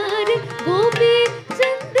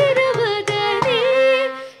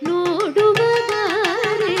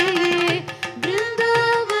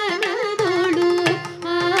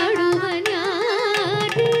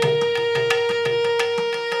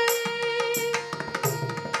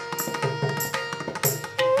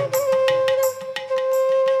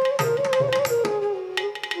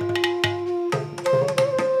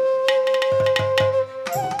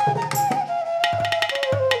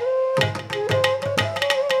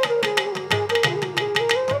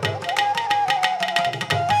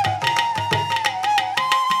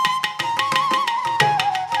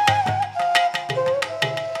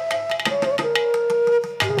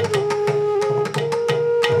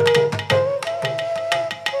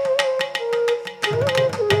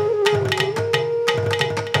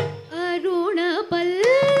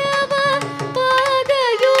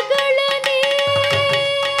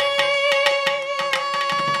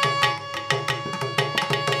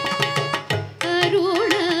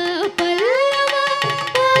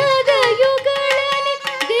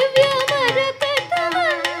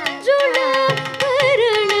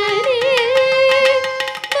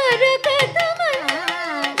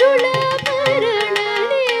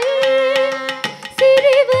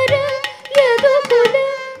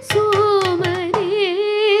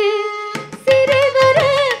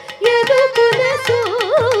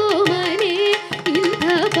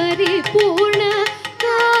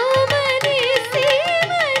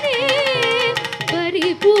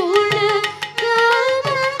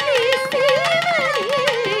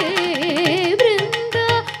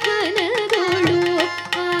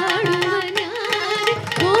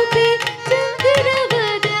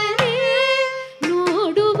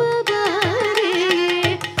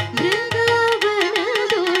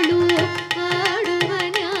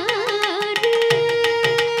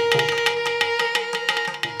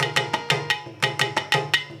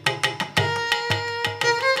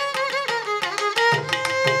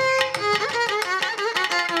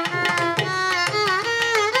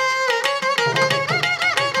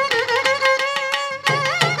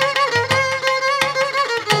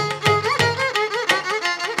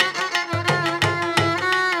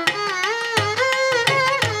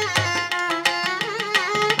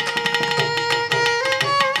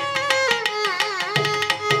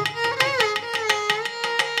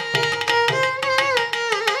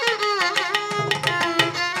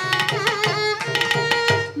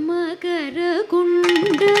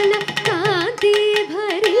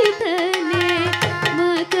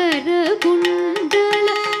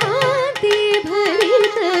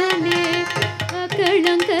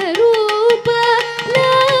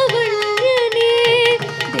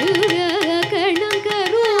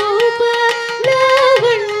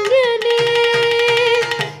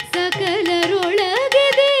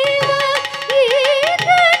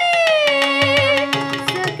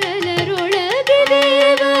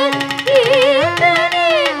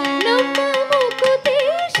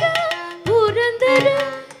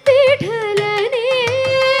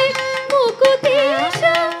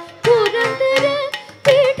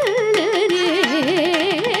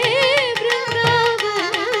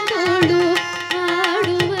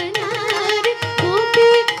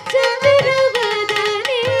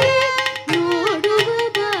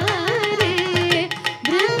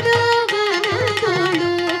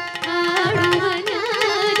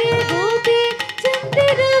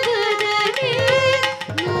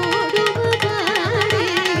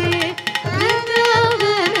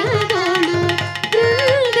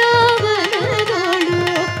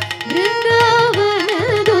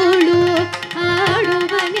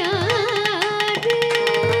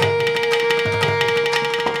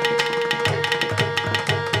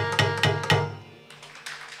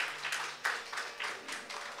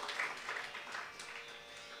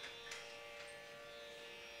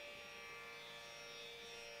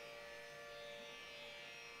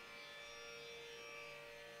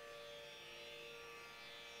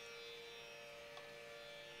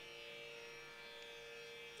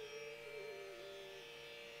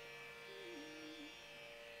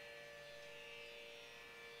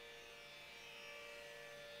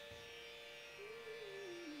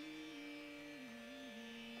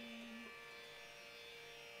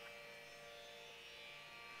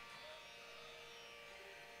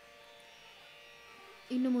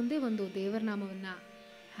ಇನ್ನು ಮುಂದೆ ಒಂದು ದೇವರ ನಾಮವನ್ನು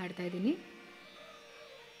ಹಾಡ್ತಾ ಇದ್ದೀನಿ.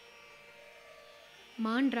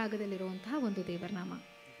 ಮಾನ್ ರಾಗದಲ್ಲಿರುವಂತಹ ಒಂದು ದೇವರ ನಾಮ.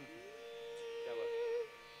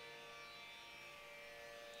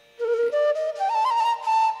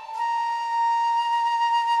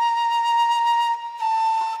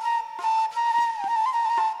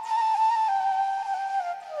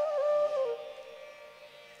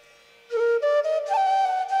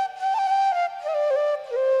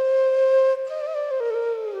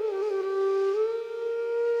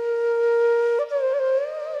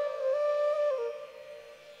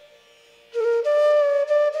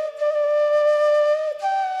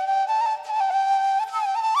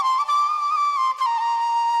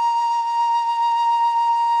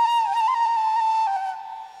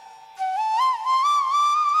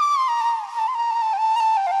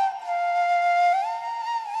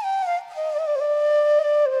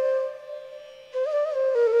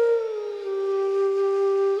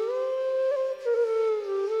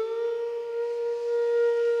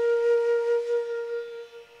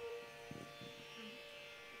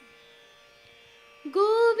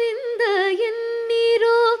 ಗೋವಿಂದ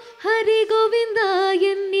ಎನ್ನಿರೋ ಹರಿ ಗೋವಿಂದ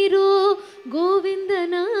ಎನ್ನಿರೋ,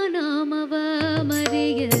 ಗೋವಿಂದನ ನಾಮವ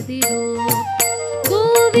ಮರೆಯದಿರೋ.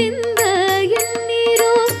 ಗೋವಿಂದ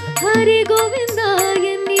ಎನ್ನಿರೋ ಹರಿ ಗೋವಿಂದ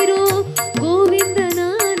ಎನ್ನಿರೋ, ಗೋವಿಂದನ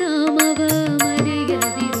ನಾಮವ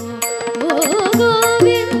ಮರೆಯದಿರೋ. ಓ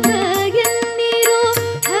ಗೋವಿಂದ ಎನ್ನಿರೋ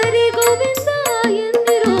ಹರಿ ಗೋವಿಂದ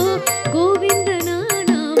ಎನ್ನಿರೋ, ಗೋವಿಂದನ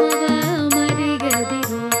ನಾಮವ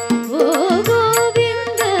ಮರೆಯದಿರೋ. ಓ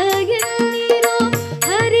ಗೋವಿಂದ ಎನ್ನಿರೋ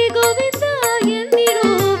ಹರಿ ಗೋವಿಂದ ಎನ್ನಿರೋ,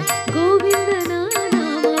 ಗೋವಿಂದನ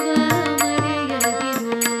ನಾಮವ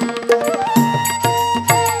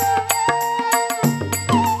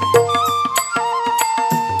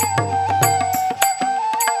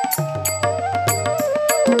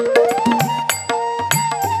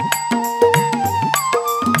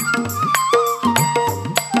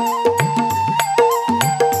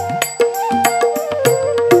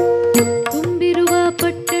ತುಂಬಿರುವ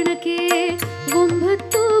ಪಟ್ಟಣಕ್ಕೆ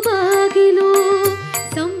 9 ಬಾಗಿಲು,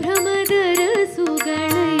 ಸಂಭ್ರಮದ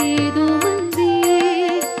ರಸುಗಳೈದು ಮಂದಿ.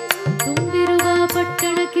 ತುಂಬಿರುವ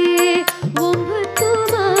ಪಟ್ಟಣಕ್ಕೆ 9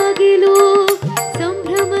 ಬಾಗಿಲು,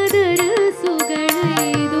 ಸಂಭ್ರಮದ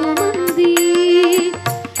ರಸುಗಳೈದು ಮಂದಿ.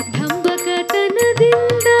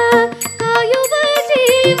 ಢಂಬಕತನದಿಂದ ಕಾಯುವ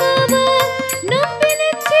ಜೀವವ ನಂಬಿ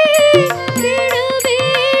ನೆಚ್ಚಿ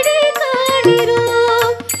ಕೆಡಬೇಡಿ ಕಾಣಿರೋ.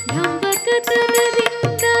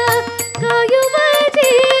 ಢಂಬಕತನದಿಂದ ಕಾಯುವ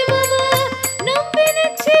ಜೀವವ ನಂಬಿ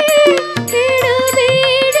ನೆಚ್ಚಿ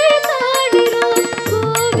ಕೆಡಬೇಡಿ ಕಾಣಿರೋ.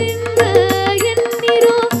 ಗೋವಿಂದ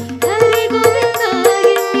ಎನ್ನಿರೋ ಹರಿ ಗೋವಿಂದ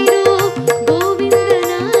ಎನ್ನಿರೋ,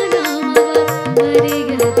 ಗೋವಿಂದನ ನಾಮವ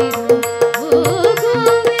ಮರೆಯದಿರೋ. ಓ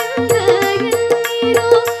ಗೋವಿಂದ ಎನ್ನಿರೋ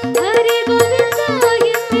ಹರಿ ಗೋವಿಂದ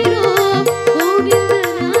ಎನ್ನಿರೋ,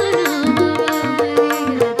 ಗೋವಿಂದನ ನಾಮವ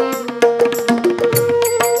ಮರೆಯದಿರೋ.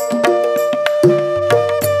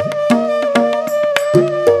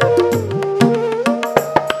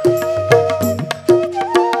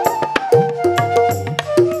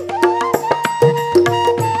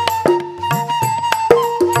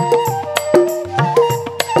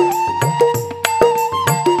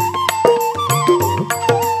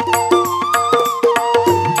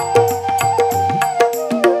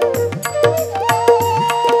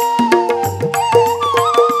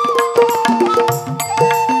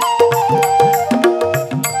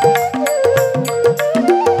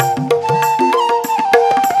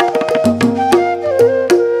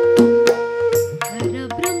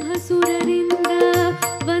 ಹರಬ್ರಹ್ಮಸುರರಿಂದ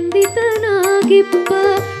ವಂದಿತನಾಗಿಪ್ಪ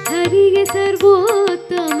ಹರಿಗೆ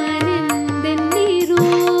ಸರ್ವೋತ್ತಮನೆಂದೆನ್ನಿರೋ.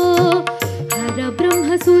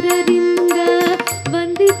 ಹರಬ್ರಹ್ಮಸುರರಿಂದ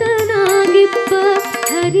ವಂದಿತನಾಗಿಪ್ಪ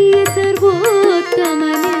ಹರಿಗೆ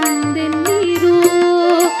ಸರ್ವೋತ್ತಮನೆಂದೆನ್ನಿರೋ.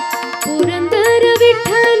 ಪುರಂದರ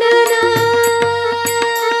ವಿಠಲನ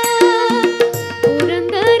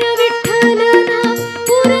ಪುರಂದರ ವಿಠಲನ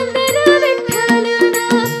ಪುರಂದರ ವಿಠಲನ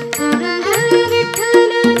ಪುರಂದರ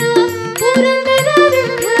ವಿಠಲನ ಪುರಂದರ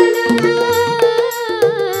ವಿಠಲನ.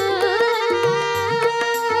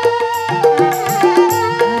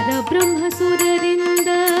 ಹರಬ್ರಹ್ಮಸುರರಿಂದ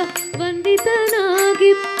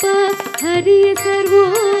ವಂದಿತನಾಗಿಪ್ಪ ಹರಿಯ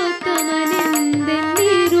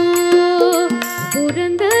ಸರ್ವೋತ್ತಮನೆಂದೆನ್ನಿರೋ.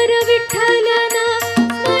 ಪುರಂದರ ವಿಠಲನ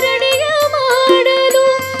ಸ್ಮರಣೆಯ ಮಾಡಲು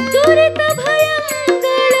ದುರಿತ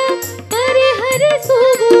ಭಯಗಳ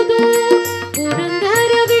ಪರಿಹರಿಸುವುದು.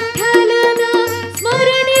 ಪುರಂದರ ವಿಠಲನ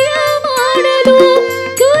ಸ್ಮರಣೆಯ ಮಾಡಲು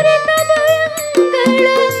ದುರಿತ ಭಯಗಳ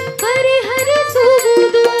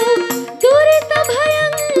ಪರಿಹರಿಸುವುದು. ದುರಿತ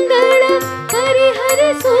ಭಯಗಳ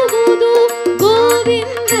ಪರಿಹರಿಸುವುದು. ಗೋವಿಂದ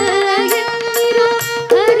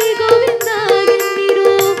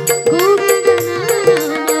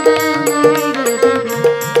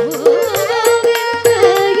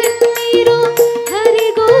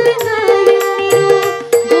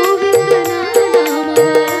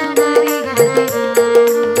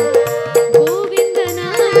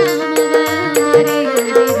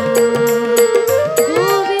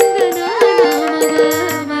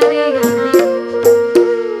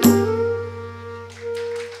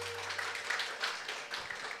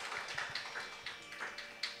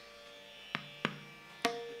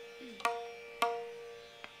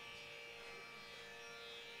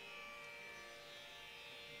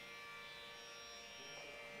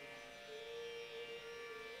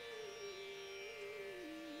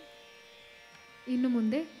ಇನ್ನು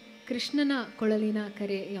ಮುಂದೆ ಕೃಷ್ಣನ ಕೊಳಲಿನ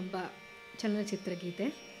ಕರೆ ಎಂಬ ಚಲನಚಿತ್ರ ಗೀತೆ.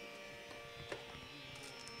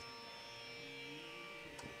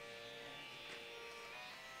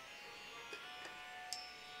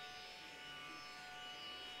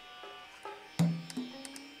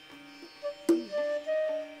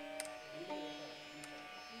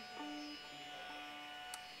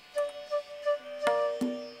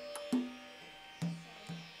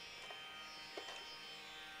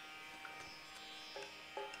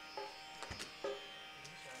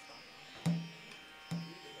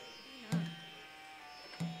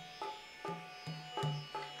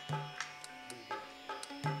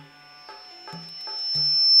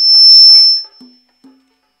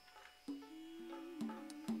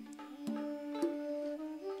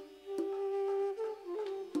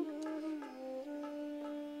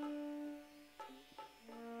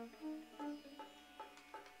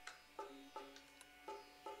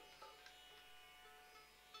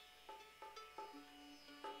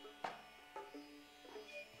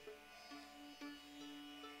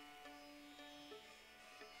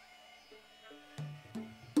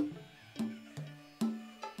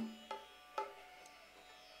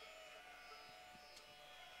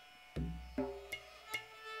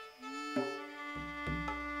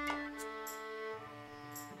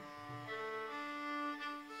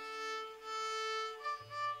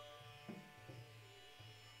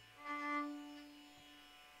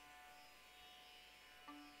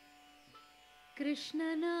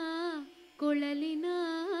 ಕೃಷ್ಣನ ಕೊಳಲಿನ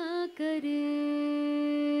ಕರೆ,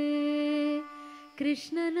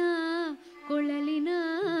 ಕೃಷ್ಣನ ಕೊಳಲಿನ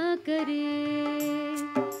ಕರೆ,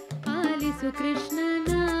 ಆಲಿಸು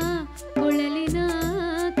ಕೃಷ್ಣನ ಕೊಳಲಿನ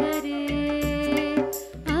ಕರೆ,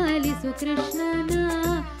 ಆಲಿಸು ಕೃಷ್ಣನ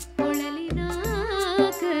ಕೊಳಲಿನ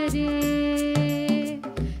ಕರೆ,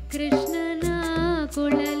 ಕೃಷ್ಣನ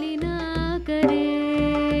ಕೊಳಲಿನ ಕರೆ,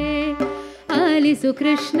 ಆಲಿಸು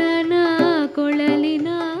ಕೃಷ್ಣನ ಕೊಳಲಿನ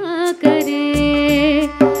ಕರೆ,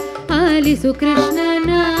 ಆಲಿಸು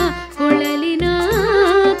ಕೃಷ್ಣನ ಕೊಳಲಿನ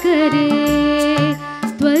ಕರೆ,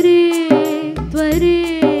 ತ್ವರೆ ತ್ವರೆ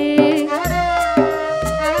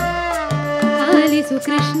ಆಲಿಸು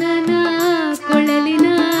ಕೃಷ್ಣನ ಕೊಳಲಿನ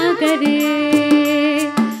ಕರೆ,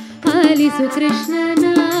 ಆಲಿಸು ಕೃಷ್ಣನ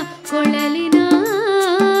ಕೊಳಲಿನ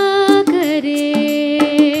ಕರೆ.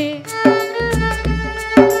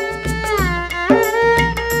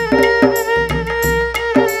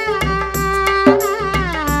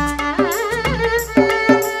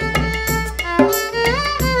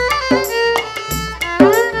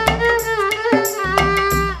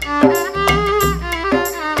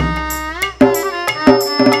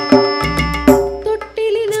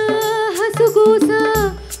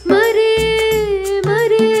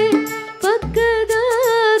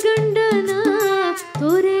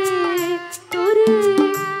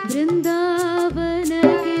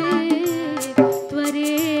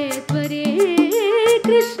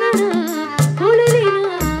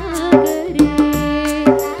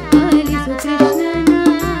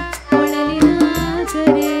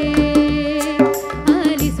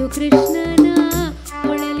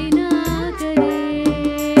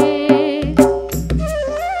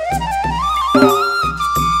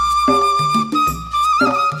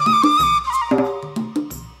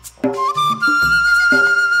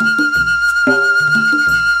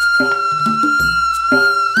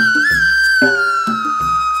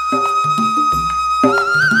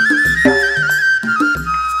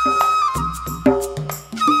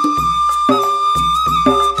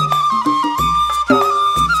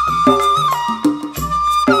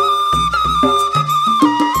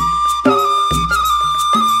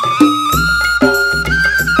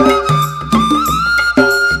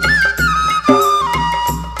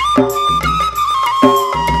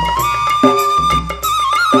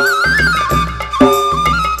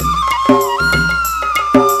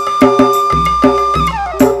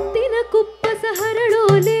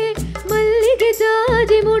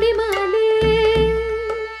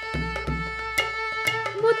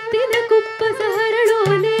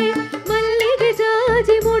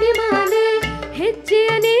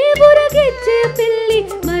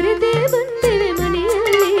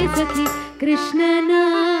 ಕೃಷ್ಣನ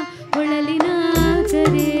ಕೊಳಲಿನ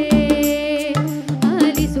ಕರೆ,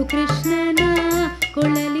 ಆಲಿಸು ಕೃಷ್ಣನ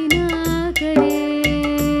ಕೊಳಲಿನ ಕರೆ.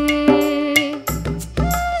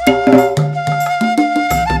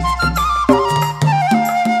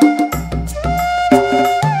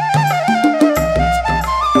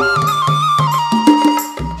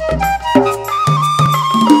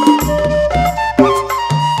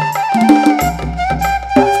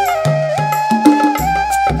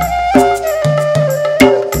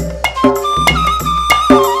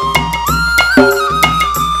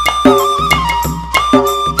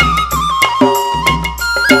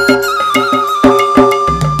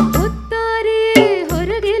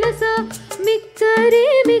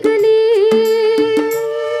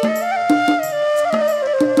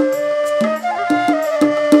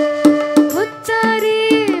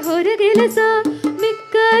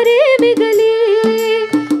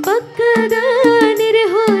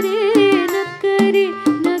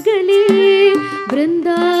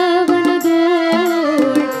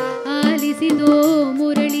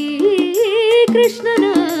 ಕೃಷ್ಣನ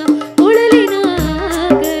ಕೊಳಲಿನ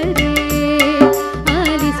ಕರೆ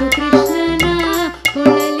ಆಲಿಸು ಕೃಷ್ಣನ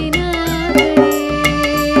ಕೊಳಲಿನ ಕರೆ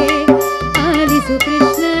ಆಲಿಸು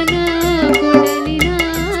ಕೃಷ್ಣನ ಕೊಳಲಿನ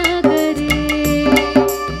ಕರೆ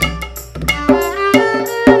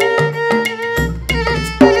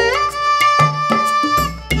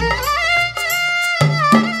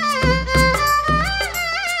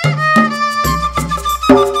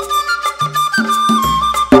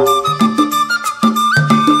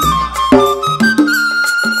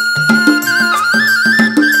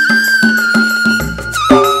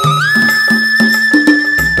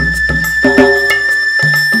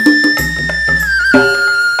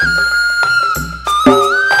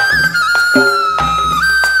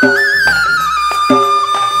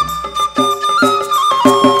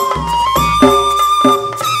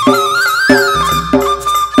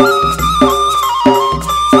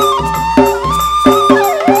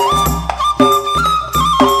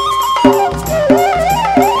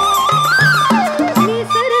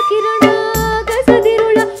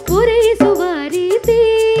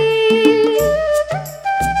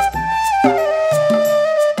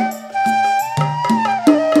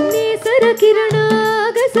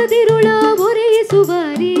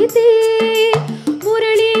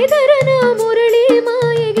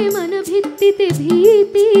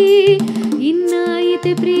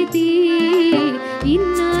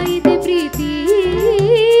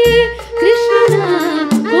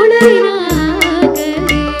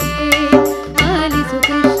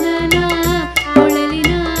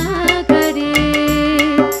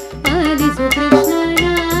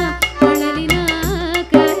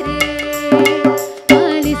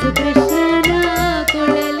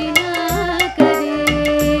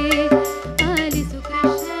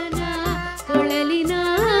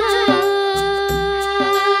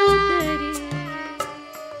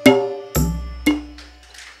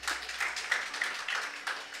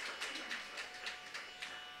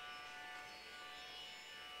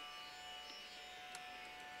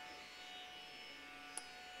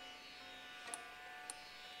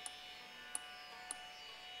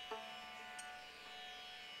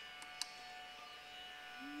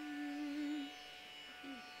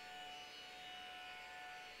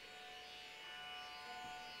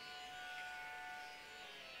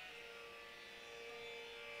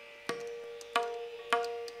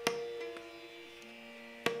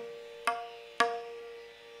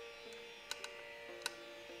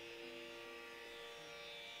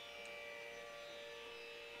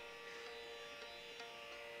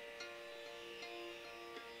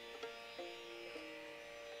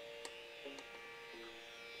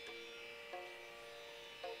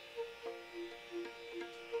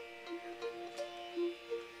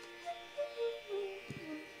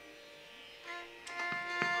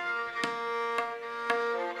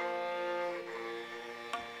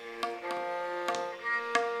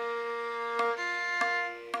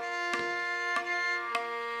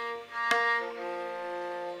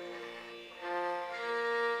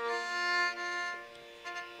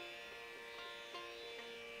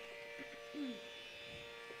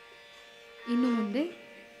ಇನ್ನು ಮುಂದೆ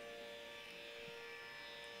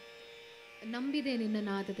ನಂಬಿದೆ ನಿನ್ನ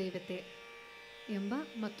ನಾದ ದೇವತೆ ಎಂಬ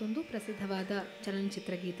ಮತ್ತೊಂದು ಪ್ರಸಿದ್ಧವಾದ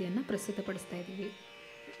ಚಲನಚಿತ್ರ ಗೀತೆಯನ್ನು ಪ್ರಸ್ತುತಪಡಿಸ್ತಾ ಇದ್ದೀವಿ.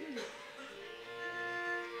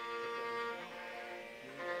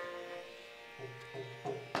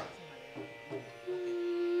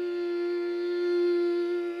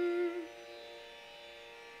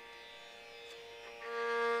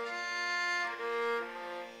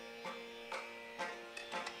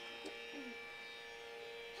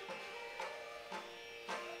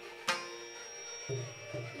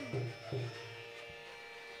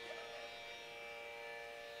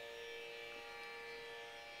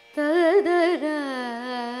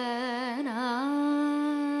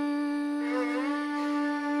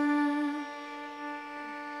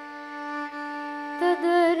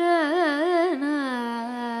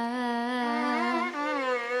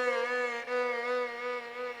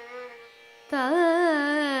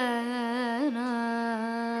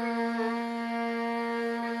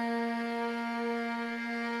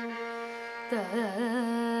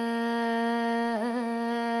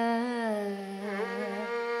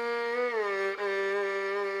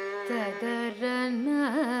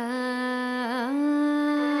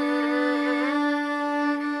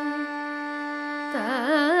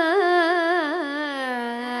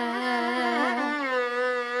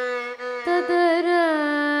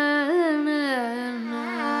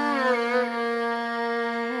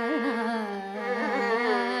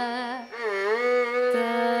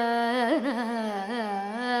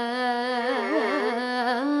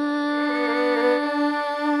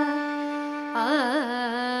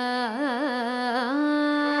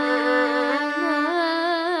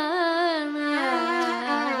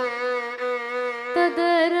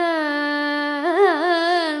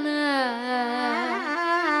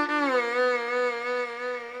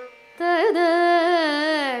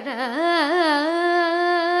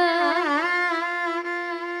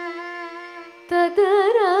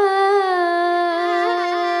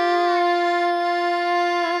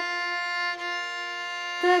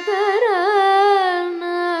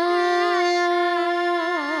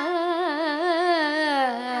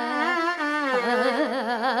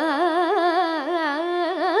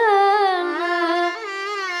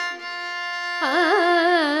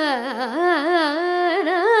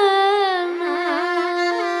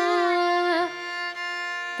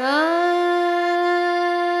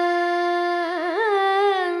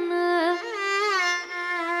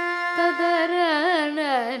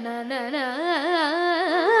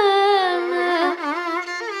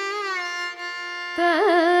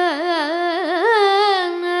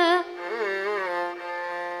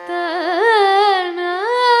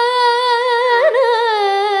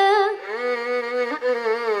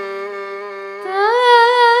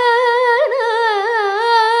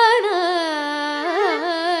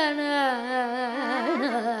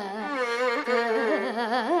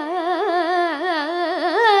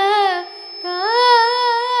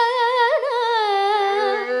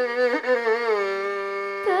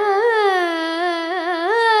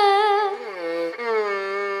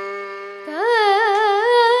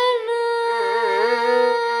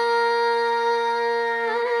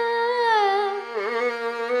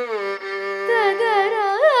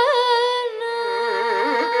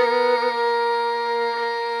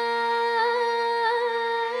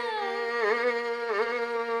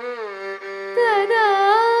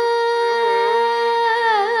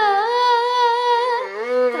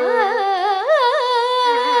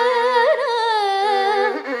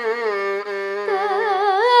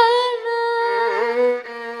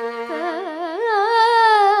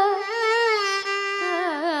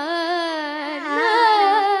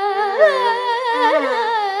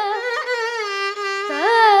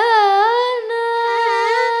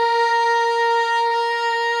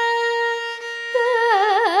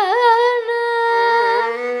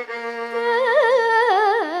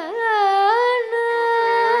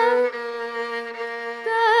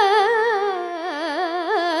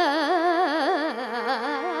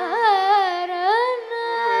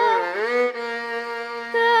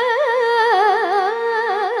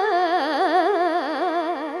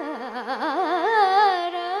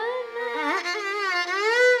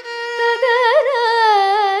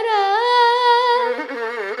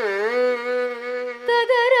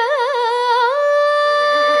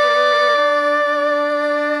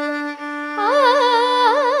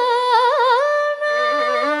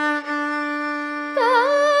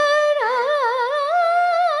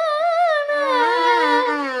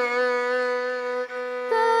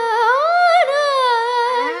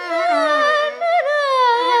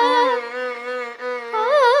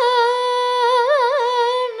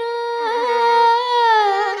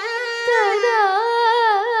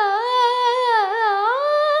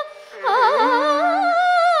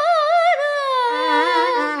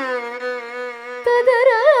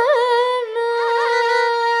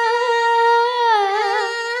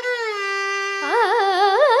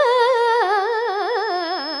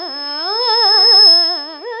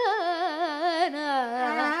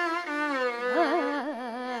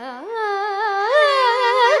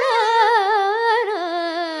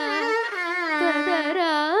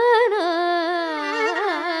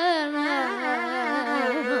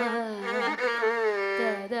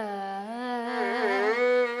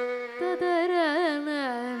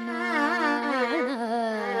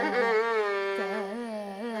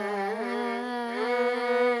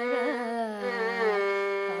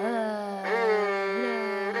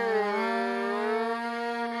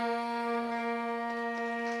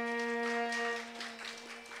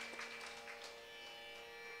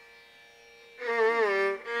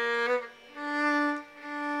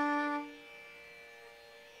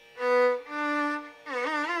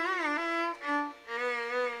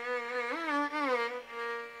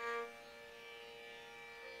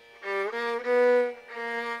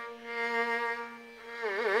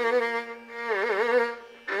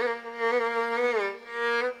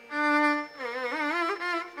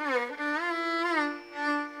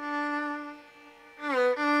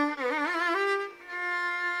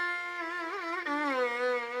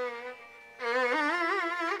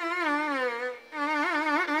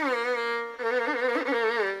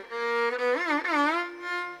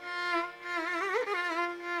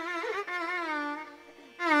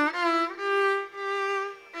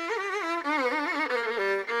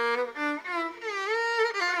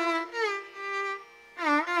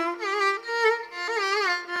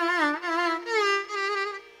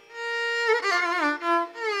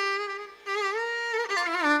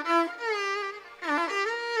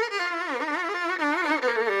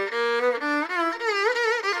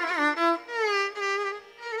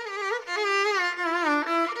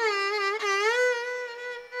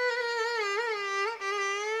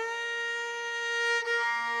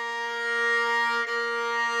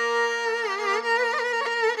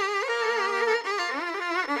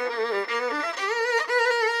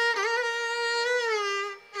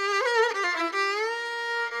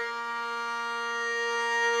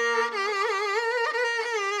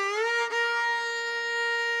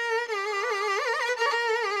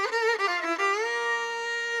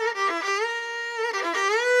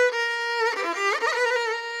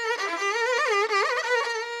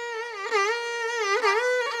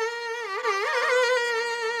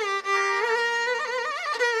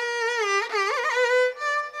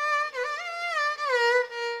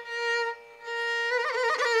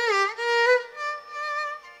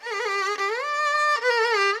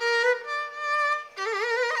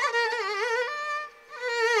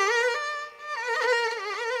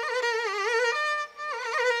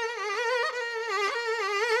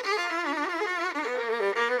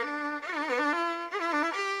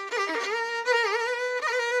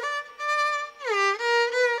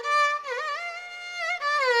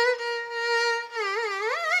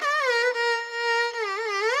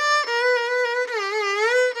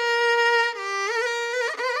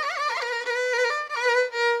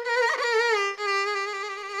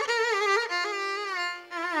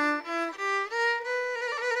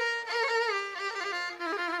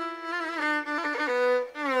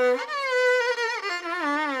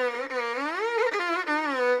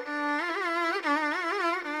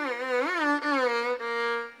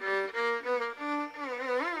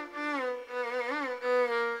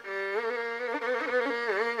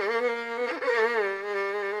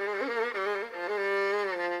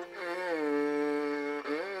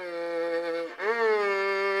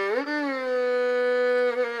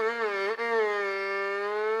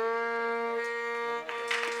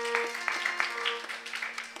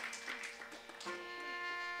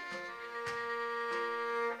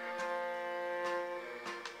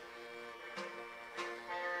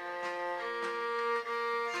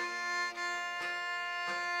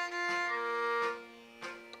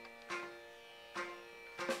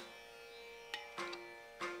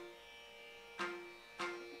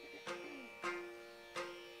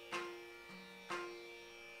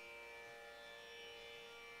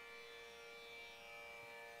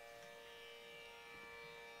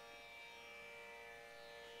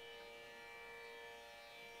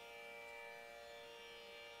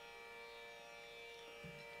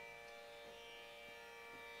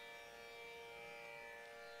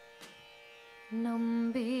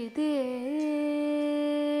 ನಂಬಿದೆ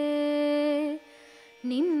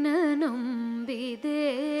ನಿನ್ನ ನಂಬಿದೆ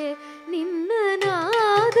ನಿನ್ನ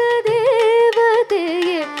ನಾದ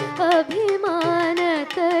ದೇವತೆಯೇ ಅಭಿಮಾನ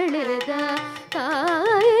ಕಳೆದ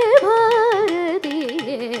ತಾಯೇ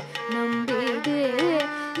ಭಾರತಿಯೇ ನಂಬಿದೆ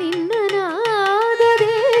ನಿನ್ನ ನಾದ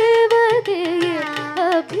ದೇವತೆಯೇ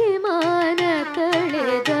ಅಭಿಮಾನ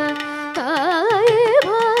ಕಳೆದ ತಾಯೇ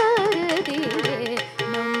ಭಾರತಿಯೇ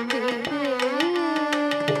ನಂಬಿದೆ.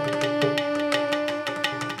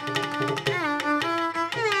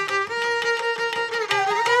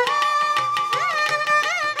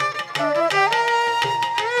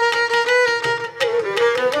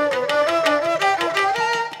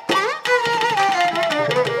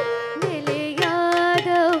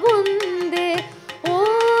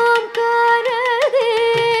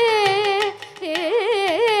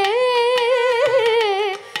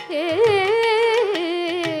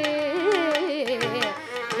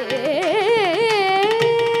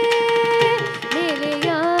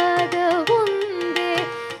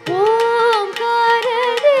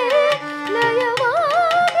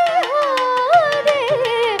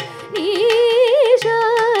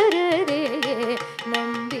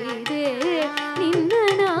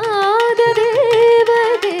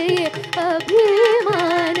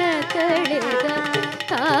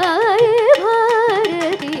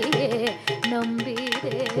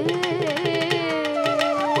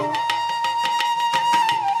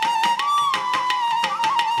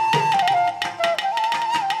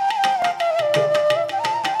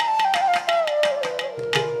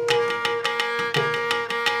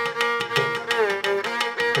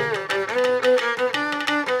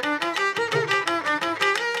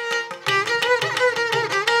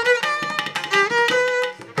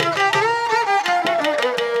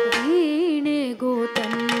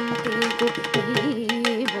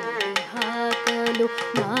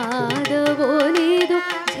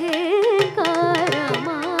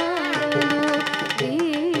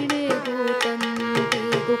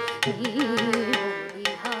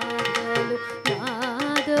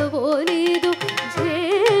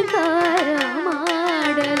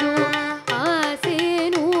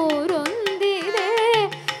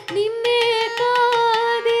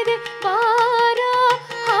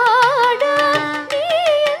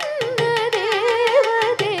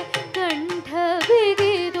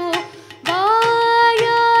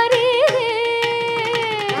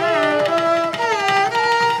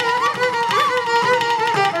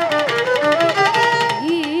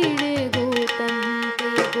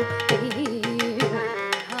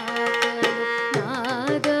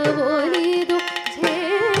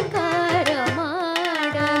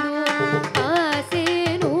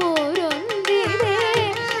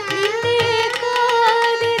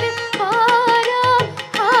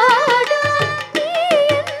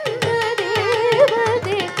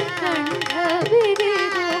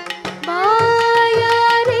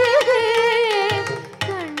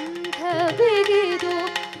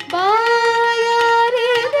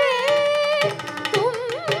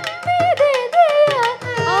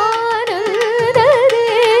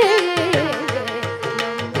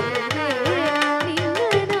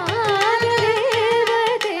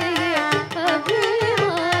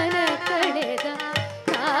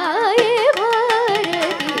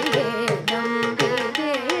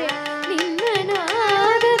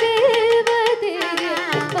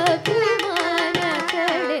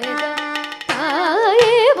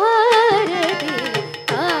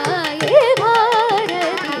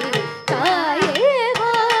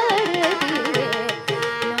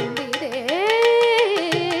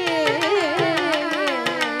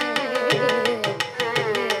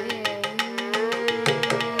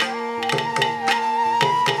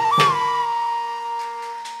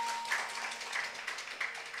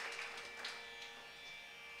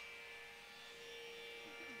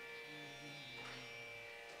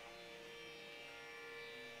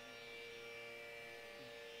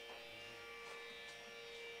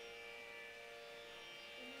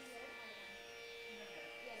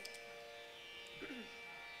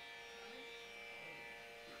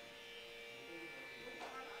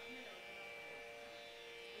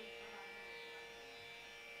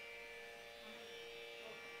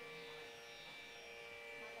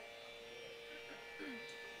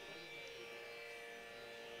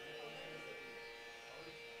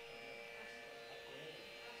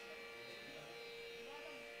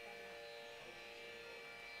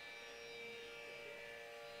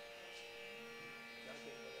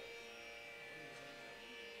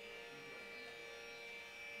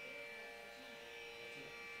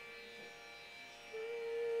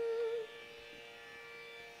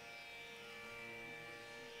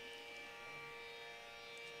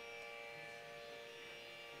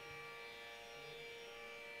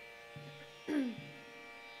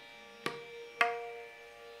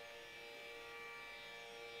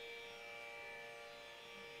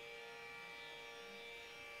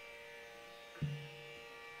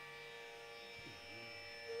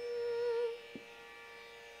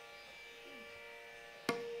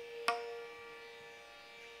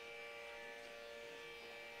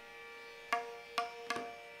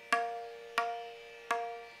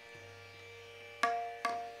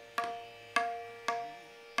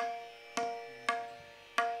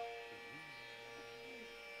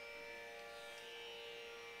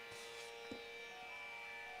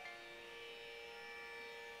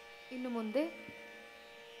 ಇನ್ನು ಮುಂದೆ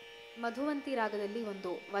ಮಧುವಂತಿ ರಾಗದಲ್ಲಿ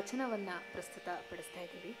ಒಂದು ವಚನವನ್ನು ಪ್ರಸ್ತುತಪಡಿಸ್ತಾ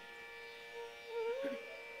ಇದ್ದೀವಿ.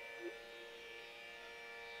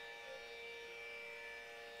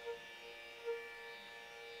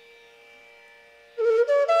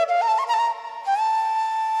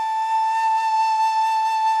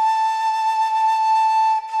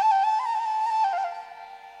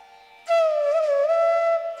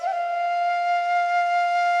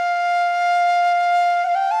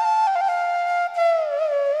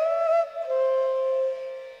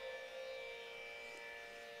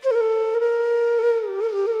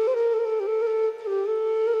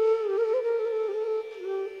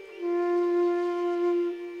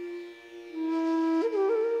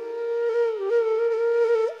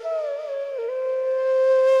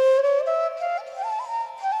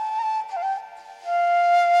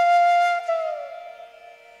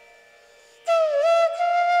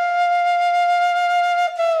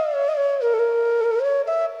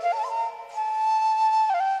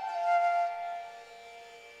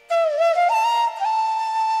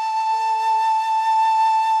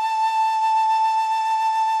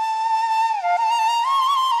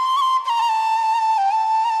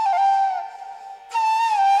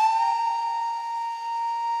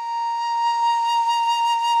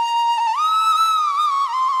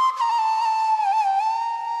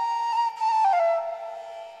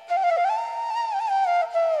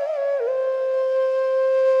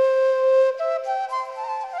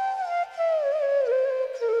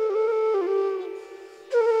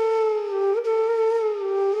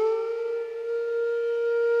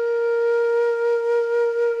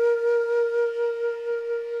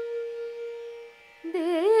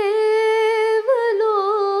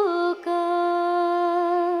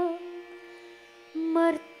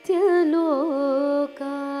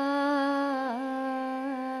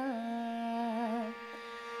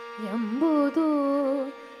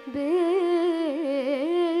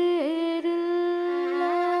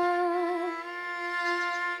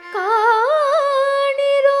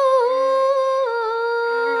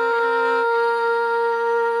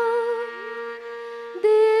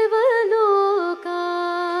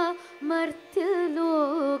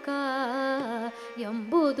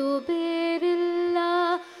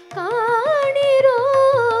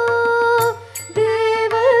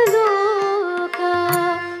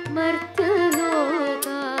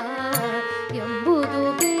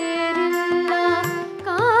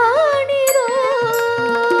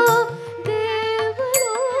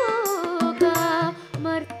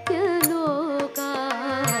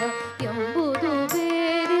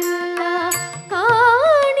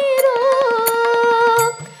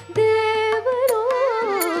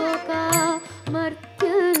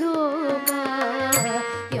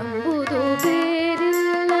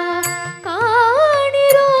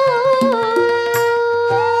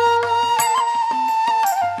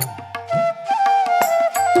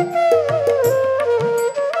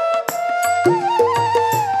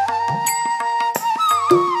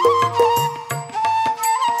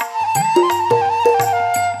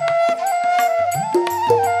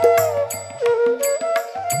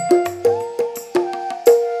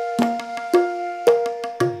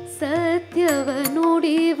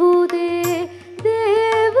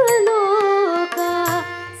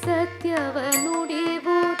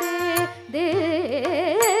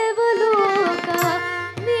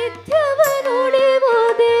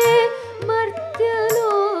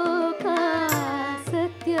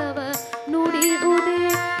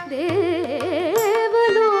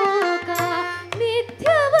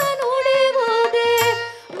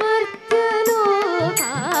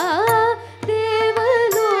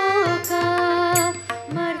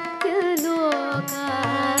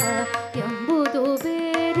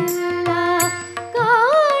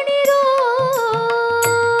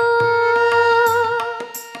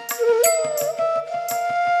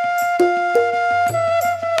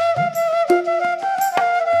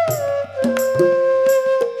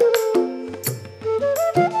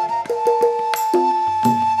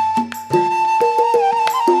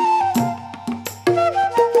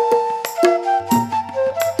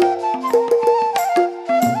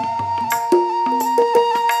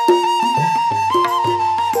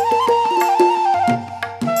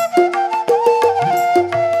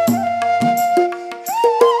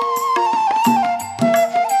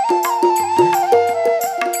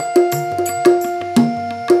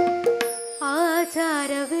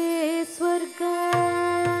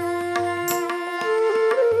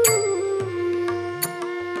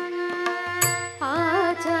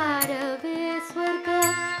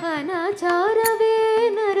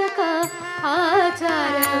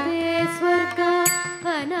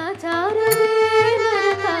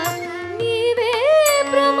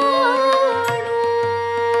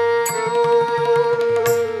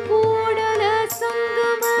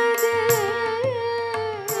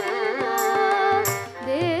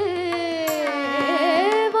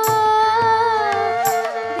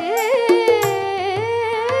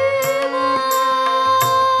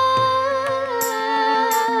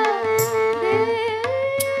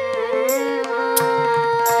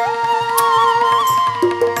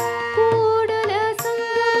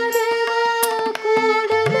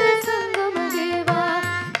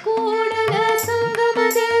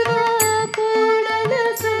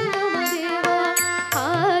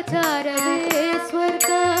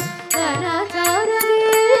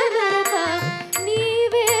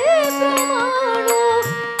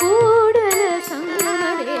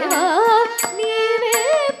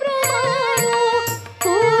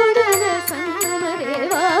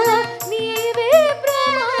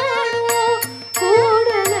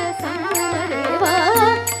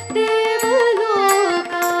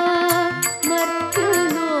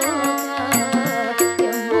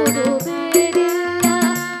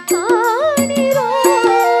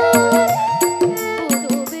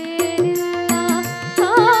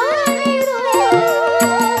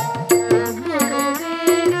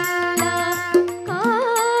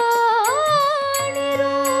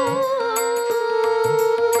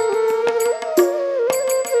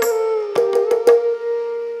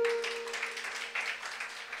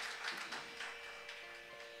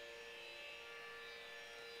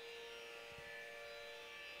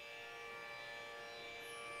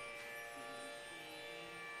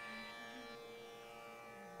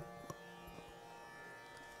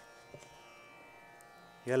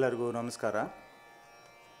 ಎಲ್ಲರಿಗೂ ನಮಸ್ಕಾರ.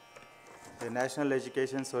 The national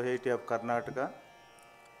education society of Karnataka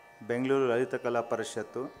Bengaluru ಲಲಿತಕಲಾ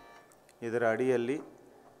ಪರಿಷತ್ತು ಇದರ ಅಡಿಯಲ್ಲಿ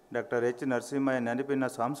Dr.HN ನರಸಿಂಹಯ್ಯ ನೆನಪಿನ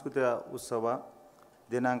ಸಾಂಸ್ಕೃತಿಕ ಉತ್ಸವ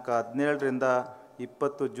ದಿನಾಂಕ 17ರಿಂದ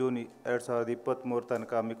 20 ಜೂನ್ 2023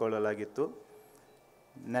 ತನಕ ಹಮ್ಮಿಕೊಳ್ಳಲಾಗಿತ್ತು.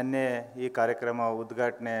 ನಿನ್ನೆ ಈ ಕಾರ್ಯಕ್ರಮ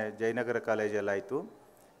ಉದ್ಘಾಟನೆ ಜಯನಗರ ಕಾಲೇಜಲ್ಲಾಯಿತು.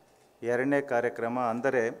 ಎರಡನೇ ಕಾರ್ಯಕ್ರಮ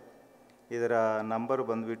ಅಂದರೆ ಇದರ ನಂಬರ್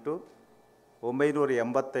ಬಂದುಬಿಟ್ಟು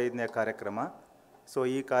 985ನೇ ಕಾರ್ಯಕ್ರಮ. ಸೊ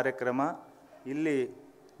ಈ ಕಾರ್ಯಕ್ರಮ ಇಲ್ಲಿ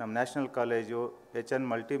ನಮ್ಮ ನ್ಯಾಷನಲ್ ಕಾಲೇಜು HN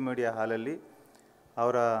ಮಲ್ಟಿಮೀಡಿಯಾ ಹಾಲಲ್ಲಿ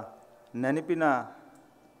ಅವರ ನೆನಪಿನ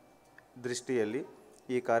ದೃಷ್ಟಿಯಲ್ಲಿ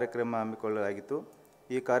ಈ ಕಾರ್ಯಕ್ರಮ ಹಮ್ಮಿಕೊಳ್ಳಲಾಗಿತ್ತು.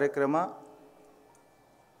 ಈ ಕಾರ್ಯಕ್ರಮ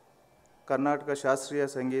ಕರ್ನಾಟಕ ಶಾಸ್ತ್ರೀಯ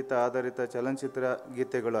ಸಂಗೀತ ಆಧಾರಿತ ಚಲನಚಿತ್ರ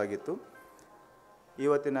ಗೀತೆಗಳು ಆಗಿತ್ತು.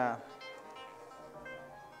 ಇವತ್ತಿನ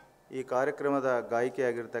ಈ ಕಾರ್ಯಕ್ರಮದ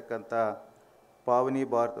ಗಾಯಕಿಯಾಗಿರ್ತಕ್ಕಂಥ ಪಾವನಿ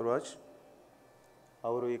ಭಾರದ್ವಾಜ್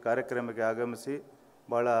ಅವರು ಈ ಕಾರ್ಯಕ್ರಮಕ್ಕೆ ಆಗಮಿಸಿ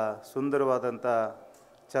ಭಾಳ ಸುಂದರವಾದಂಥ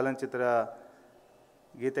ಚಲನಚಿತ್ರ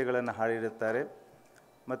ಗೀತೆಗಳನ್ನು ಹಾಡಿರುತ್ತಾರೆ.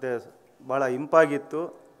 ಮತ್ತು ಭಾಳ ಇಂಪಾಗಿತ್ತು.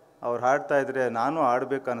 ಅವ್ರು ಹಾಡ್ತಾಯಿದ್ರೆ ನಾನು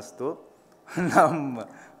ಆಡಬೇಕನ್ನಿಸ್ತು. ನಮ್ಮ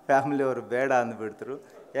ಫ್ಯಾಮಿಲಿಯವರು ಬೇಡ ಅಂದುಬಿಡ್ತರು.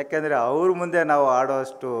 ಯಾಕೆಂದರೆ ಅವ್ರ ಮುಂದೆ ನಾವು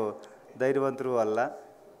ಆಡೋಷ್ಟು ಧೈರ್ಯವಂತರೂ ಅಲ್ಲ.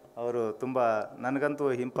 ಅವರು ತುಂಬ ನನಗಂತೂ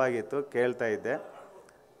ಇಂಪಾಗಿತ್ತು, ಕೇಳ್ತಾ ಇದ್ದೆ.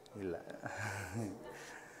 ಇಲ್ಲ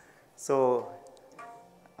ಸೊ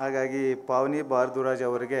ಹಾಗಾಗಿ ಪಾವನಿ ಭಾರದ್ವಾಜ್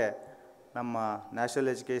ಅವರಿಗೆ ನಮ್ಮ ನ್ಯಾಷನಲ್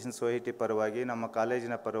ಎಜುಕೇಷನ್ ಸೊಸೈಟಿ ಪರವಾಗಿ, ನಮ್ಮ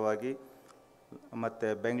ಕಾಲೇಜಿನ ಪರವಾಗಿ ಮತ್ತು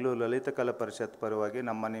ಬೆಂಗಳೂರು ಲಲಿತಕಲಾ ಪರಿಷತ್ ಪರವಾಗಿ,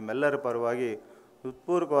 ನಿಮ್ಮೆಲ್ಲರ ಪರವಾಗಿ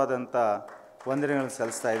ಹೃತ್ಪೂರ್ವಕವಾದಂಥ ವಂದನೆಗಳನ್ನು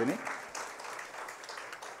ಸಲ್ಲಿಸ್ತಾ ಇದ್ದೀನಿ.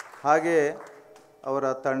 ಹಾಗೆ ಅವರ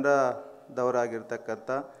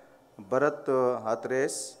ತಂಡದವರಾಗಿರ್ತಕ್ಕಂಥ ಭರತ್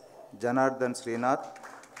ಹಾತ್ರೇಸ್, ಜನಾರ್ದನ್ ಶ್ರೀನಾಥ್,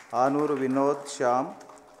 ಆನೂರು ವಿನೋದ್ ಶ್ಯಾಮ್,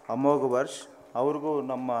 ಅಮೋಘ ವರ್ಷ್ ಅವ್ರಿಗೂ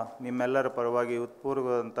ನಿಮ್ಮೆಲ್ಲರ ಪರವಾಗಿ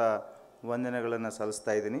ಹೃತ್ಪೂರ್ವಕವಾದಂಥ ವಂದನೆಗಳನ್ನು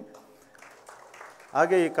ಸಲ್ಲಿಸ್ತಾ ಇದ್ದೀನಿ.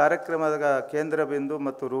 ಹಾಗೆ ಈ ಕಾರ್ಯಕ್ರಮದ ಕೇಂದ್ರ ಬಿಂದು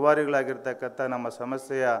ಮತ್ತು ರೂವಾರಿಗಳಾಗಿರ್ತಕ್ಕಂಥ ನಮ್ಮ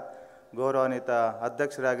ಸಂಸ್ಥೆಯ ಗೌರವಾನ್ವಿತ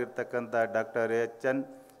ಅಧ್ಯಕ್ಷರಾಗಿರ್ತಕ್ಕಂಥ Dr.HN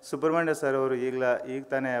ಸುಬ್ರಹ್ಮಣ್ಯ ಸರ್ ಅವರು ಈಗ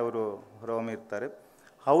ತಾನೇ ಅವರು ಹೊರಹೊಮ್ಮಿರ್ತಾರೆ.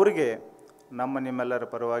 ಅವರಿಗೆ ನಿಮ್ಮೆಲ್ಲರ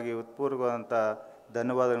ಪರವಾಗಿ ಹೃತ್ಪೂರ್ವಕವಾದಂಥ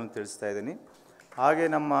ಧನ್ಯವಾದಗಳನ್ನು ತಿಳಿಸ್ತಾ ಇದ್ದೀನಿ. ಹಾಗೆ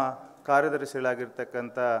ನಮ್ಮ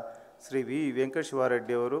ಕಾರ್ಯದರ್ಶಿಗಳಾಗಿರ್ತಕ್ಕಂಥ ಶ್ರೀ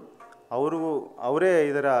ವೆಂಕಟೇಶ್ವರರೆಡ್ಡಿ ಅವರೇ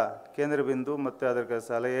ಇದರ ಕೇಂದ್ರ ಬಿಂದು ಮತ್ತು ಅದರ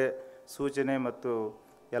ಸಲಹೆ ಸೂಚನೆ ಮತ್ತು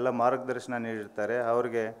ಎಲ್ಲ ಮಾರ್ಗದರ್ಶನ ನೀಡಿರ್ತಾರೆ.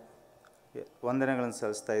 ಅವರಿಗೆ ವಂದನೆಗಳನ್ನು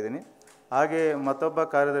ಸಲ್ಲಿಸ್ತಾ ಇದ್ದೀನಿ. ಹಾಗೆ ಮತ್ತೊಬ್ಬ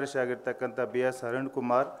ಕಾರ್ಯದರ್ಶಿ ಆಗಿರ್ತಕ್ಕಂಥ BS ಅರುಣ್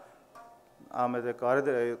ಕುಮಾರ್, ಆಮೇಲೆ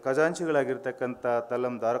ಖಜಾಂಚಿಗಳಾಗಿರ್ತಕ್ಕಂಥ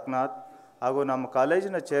ತಲಂ ದ್ವಾರಕನಾಥ್ ಹಾಗೂ ನಮ್ಮ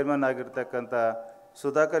ಕಾಲೇಜಿನ ಚೇರ್ಮನ್ ಆಗಿರ್ತಕ್ಕಂಥ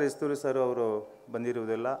ಸುಧಾಕರ್ ಇಸ್ತೂರಿ ಸರ್ ಅವರು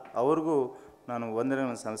ಬಂದಿರುವುದಿಲ್ಲ. ಅವ್ರಿಗೂ ನಾನು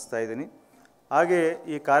ವಂದನೆಗಳನ್ನು ಸಲ್ಲಿಸ್ತಾ ಇದ್ದೀನಿ. ಹಾಗೆ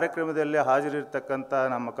ಈ ಕಾರ್ಯಕ್ರಮದಲ್ಲಿ ಹಾಜರಿರ್ತಕ್ಕಂಥ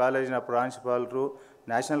ನಮ್ಮ ಕಾಲೇಜಿನ ಪ್ರಾಂಶುಪಾಲರು,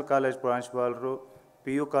 ನ್ಯಾಷನಲ್ ಕಾಲೇಜ್ ಪ್ರಾಂಶುಪಾಲರು,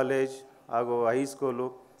 PU ಕಾಲೇಜ್ ಹಾಗೂ ಹೈಸ್ಕೂಲು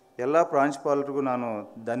ಎಲ್ಲ ಪ್ರಾಂಶುಪಾಲರಿಗೂ ನಾನು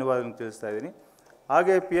ಧನ್ಯವಾದಗಳನ್ನು ತಿಳಿಸ್ತಾ ಇದ್ದೀನಿ.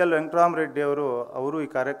 ಹಾಗೆ PL ವೆಂಕಟರಾಮರೆಡ್ಡಿ ಅವರು ಈ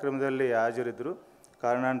ಕಾರ್ಯಕ್ರಮದಲ್ಲಿ ಹಾಜರಿದ್ದರು.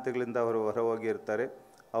 ಕಾರಣಾಂತರಗಳಿಂದ ಅವರು ಹೊರಹೋಗಿರ್ತಾರೆ.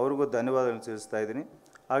 ಅವ್ರಿಗೂ ಧನ್ಯವಾದಗಳನ್ನು ತಿಳಿಸ್ತಾ ಇದ್ದೀನಿ.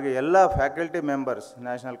 ಹಾಗೆ ಎಲ್ಲ faculty members,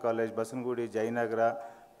 national college, Basavanagudi, Jayanagar,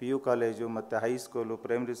 PU college ಮತ್ತು ಹೈಸ್ಕೂಲು,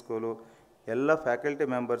 ಪ್ರೈಮರಿ ಸ್ಕೂಲು ಎಲ್ಲ ಫ್ಯಾಕಲ್ಟಿ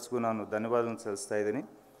ಮೆಂಬರ್ಸ್ಗೂ ನಾನು ಧನ್ಯವಾದಗಳನ್ನು ಸಲ್ಲಿಸ್ತಾ ಇದ್ದೀನಿ.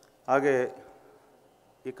 ಹಾಗೆ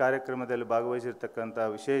ಈ ಕಾರ್ಯಕ್ರಮದಲ್ಲಿ ಭಾಗವಹಿಸಿರ್ತಕ್ಕಂಥ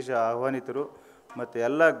ವಿಶೇಷ ಆಹ್ವಾನಿತರು ಮತ್ತು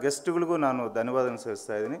ಎಲ್ಲ ಗೆಸ್ಟ್ಗಳಿಗೂ ನಾನು ಧನ್ಯವಾದಗಳನ್ನು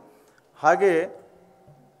ಸಲ್ಲಿಸ್ತಾ ಇದ್ದೀನಿ. ಹಾಗೆ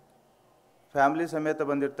ಫ್ಯಾಮ್ಲಿ ಸಮೇತ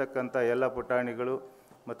ಬಂದಿರತಕ್ಕಂಥ ಎಲ್ಲ ಪುಟಾಣಿಗಳು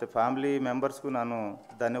ಮತ್ತು ಫ್ಯಾಮ್ಲಿ ಮೆಂಬರ್ಸ್ಗೂ ನಾನು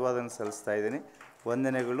ಧನ್ಯವಾದವನ್ನು ಸಲ್ಲಿಸ್ತಾ ಇದ್ದೀನಿ.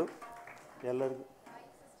 ವಂದನೆಗಳು ಎಲ್ಲರಿಗೂ.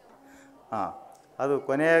 ಅದು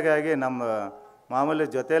ಕೊನೆಯಾಗಿ ನಮ್ಮ ಮಾಮೂಲಿ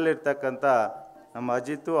ಜೊತೆಯಲ್ಲಿರ್ತಕ್ಕಂಥ ನಮ್ಮ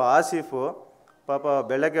ಅಜಿತು, ಆಸಿಫು ಪಾಪ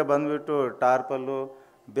ಬೆಳಗ್ಗೆ ಬಂದುಬಿಟ್ಟು ಟಾರ್ಪಲ್ಲು,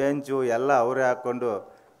 ಬೆಂಚು ಎಲ್ಲ ಅವರೇ ಹಾಕ್ಕೊಂಡು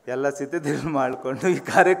ಎಲ್ಲ ಸಿದ್ಧತೆ ಮಾಡಿಕೊಂಡು ಈ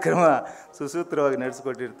ಕಾರ್ಯಕ್ರಮ ಸುಸೂತ್ರವಾಗಿ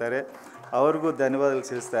ನಡೆಸ್ಕೊಟ್ಟಿರ್ತಾರೆ. ಅವ್ರಿಗೂ ಧನ್ಯವಾದಗಳು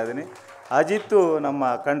ತಿಳಿಸ್ತಾ ಇದ್ದೀನಿ. ಅಜಿತ್ತು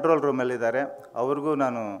ನಮ್ಮ ಕಂಟ್ರೋಲ್ ರೂಮಲ್ಲಿದ್ದಾರೆ, ಅವ್ರಿಗೂ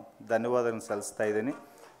ನಾನು ಧನ್ಯವಾದಗಳನ್ನು ಸಲ್ಲಿಸ್ತಾ ಇದ್ದೀನಿ.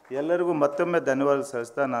 ಎಲ್ಲರಿಗೂ ಮತ್ತೊಮ್ಮೆ ಧನ್ಯವಾದ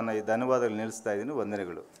ಸಲ್ಲಿಸ್ತಾ ನಾನು ಈ ಧನ್ಯವಾದಗಳು ನಿಲ್ಲಿಸ್ತಾ ಇದ್ದೀನಿ.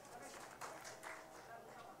 ವಂದನೆಗಳು.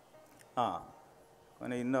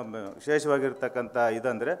 ಇನ್ನೊಮ್ಮೆ ವಿಶೇಷವಾಗಿರ್ತಕ್ಕಂಥ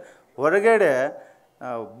ಇದಂದರೆ ಹೊರಗಡೆ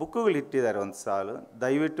ಬುಕ್ಕುಗಳು ಇಟ್ಟಿದ್ದಾರೆ ಒಂದು ಸಾಲು.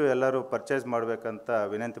 ದಯವಿಟ್ಟು ಎಲ್ಲರೂ ಪರ್ಚೇಸ್ ಮಾಡಬೇಕಂತ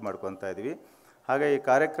ವಿನಂತಿ ಮಾಡ್ಕೊತಾ ಇದ್ವಿ. ಹಾಗೆ ಈ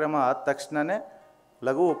ಕಾರ್ಯಕ್ರಮ ಆದ ತಕ್ಷಣವೇ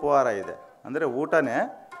ಲಘು ಉಪಹಾರ ಇದೆ, ಅಂದರೆ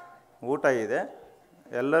ಊಟ ಇದೆ.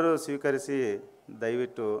 ಎಲ್ಲರೂ ಸ್ವೀಕರಿಸಿ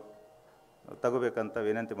ದಯವಿಟ್ಟು ತಗೋಬೇಕಂತ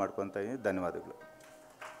ವಿನಂತಿ ಮಾಡ್ಕೊತಾ ಇದ್ದೀನಿ. ಧನ್ಯವಾದಗಳು.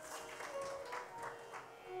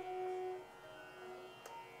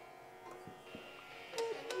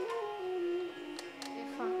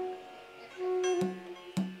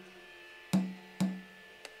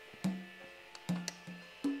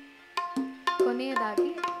 ಕೊನೆಯದಾಗಿ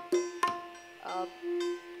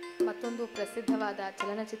ಮತ್ತೊಂದು ಪ್ರಸಿದ್ಧವಾದ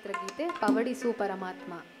ಚಲನಚಿತ್ರ ಗೀತೆ ಪವಡಿಸು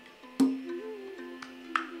ಪರಮಾತ್ಮ.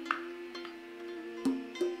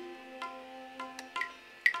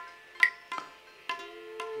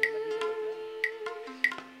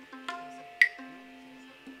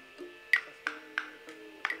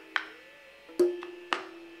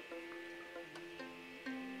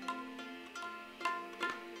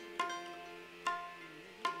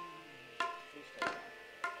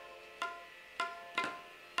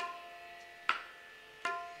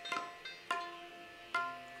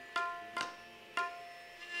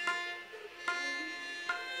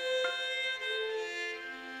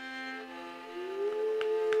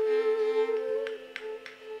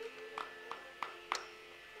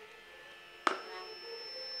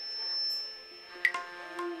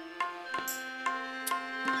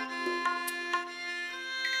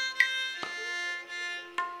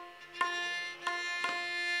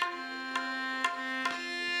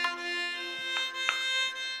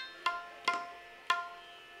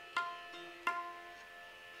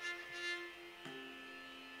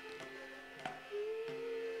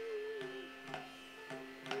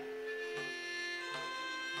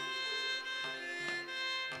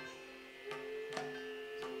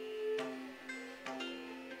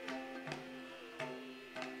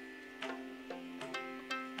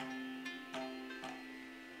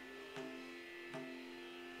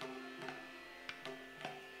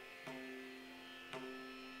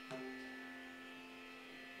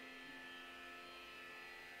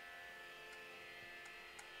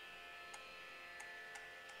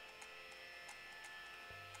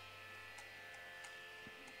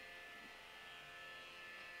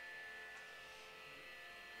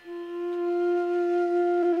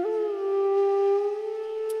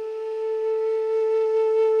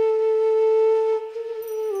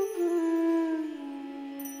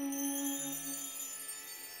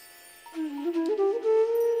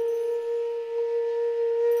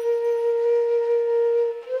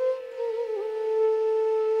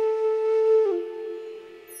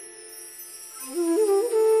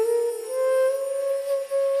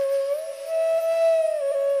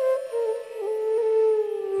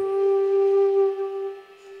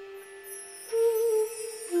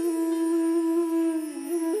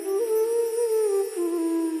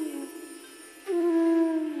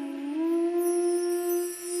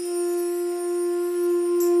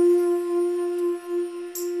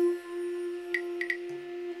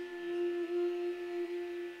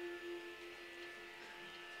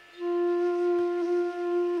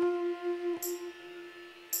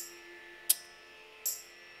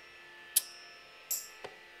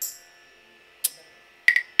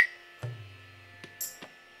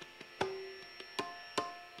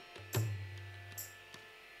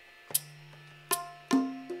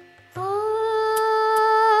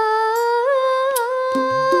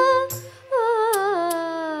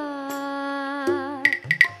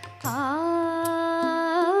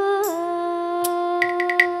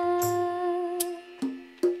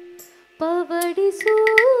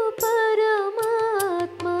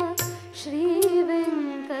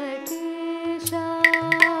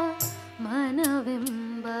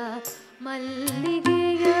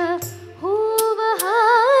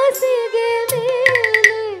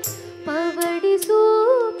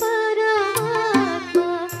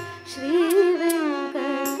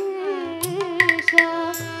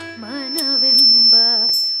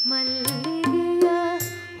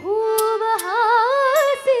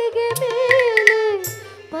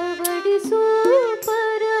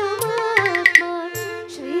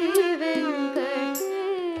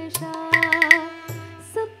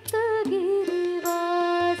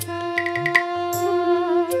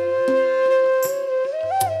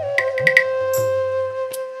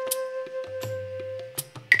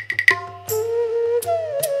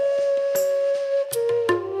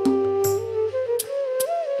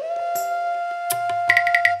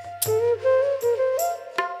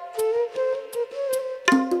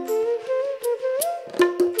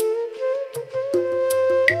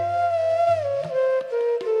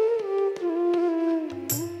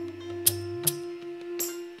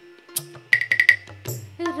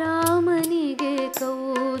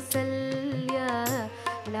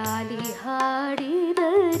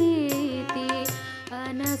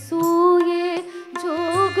 ಅನಸೂಯೆ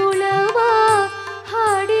ಜೋಗುಳವ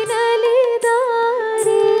ಹಾಡಿನಲಿದ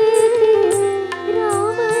ರೀತಿ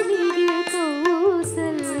ರಾಮನಿಗೆ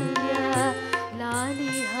ಕೌಸಲ್ಯ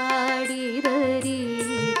ಲಾಲಿ ಹಾಡಿದ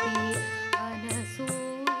ರೀತಿ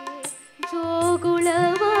ಅನಸೂಯೆ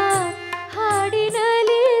ಜೋಗುಳವ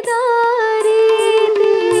ಹಾಡಿನಲಿದ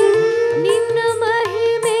ರೀತಿ ನಿನ್ನ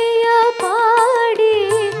ಮಹಿಮೆಯ ಪಾಡಿ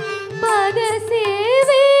ಪದ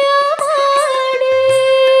ಸೇವೆಯ ಮಾಡಿ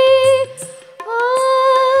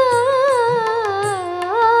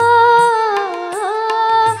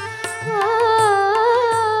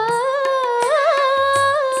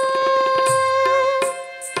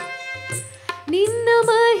ನಿನ್ನ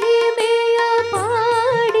ಮಹಿಮೆಯ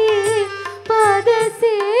ಪಾಡಿ ಪದ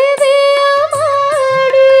ಸೇವೆಯ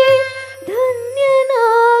ಮಾಡಿ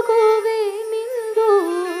ಧನ್ಯನಾಗುವೆ ನಿಂದು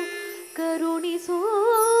ಕರುಣಿಸೋ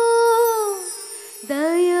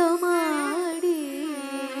ದಯ ಮಾಡಿ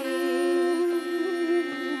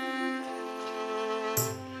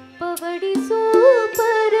ಪವಡಿಸೋ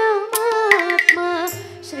ಪರಮಾತ್ಮ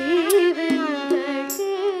ಶ್ರೀ ವೆಂಕಟೇಶ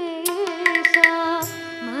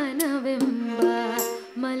ಮನವೆಂಬ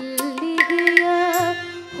ಮಲ್ಲಿಗೆಯ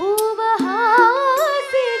ಹೂವ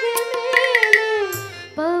ಹಾಸಿಗೆ ಮೇಲೆ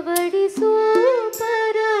ಪವಡಿಸೋ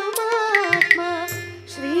ಪರಮಾತ್ಮ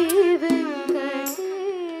ಶ್ರೀ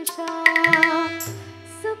ವೆಂಕಟೇಶ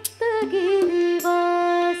ಸಪ್ತಗಿರಿವಾಸ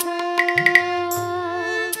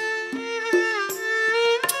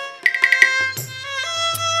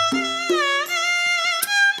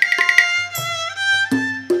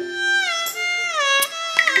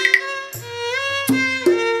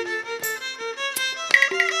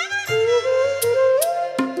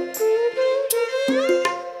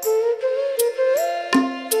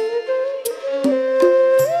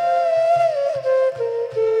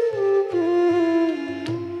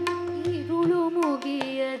ഇരുಳು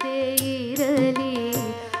ಮುಗಿಯದೆ ಇರಲಿ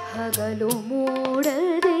ಹಗಲು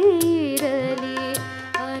ಮೂಡದೆ ಇರಲಿ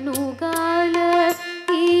ಅನುಗಾಲ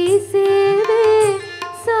ಈ ಸೇವೆ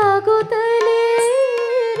ಸಾಗುತ್ತಲೇ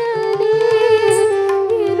ಇರಲಿ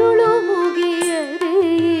ഇരുಳು ಮುಗಿಯದೆ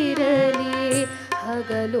ಇರಲಿ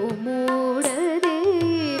ಹಗಲು ಮೂಡದೆ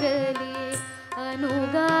ಇರಲಿ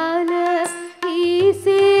ಅನುಗಾಲ ಈ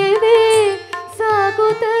ಸೇವೆ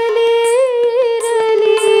ಸಾಗುತ್ತಲೇ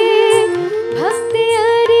ಇರಲಿ ಭಕ್ತಿ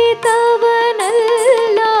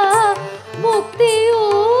ಅರಿತವನಲ್ಲ ಮುಕ್ತಿಯೂ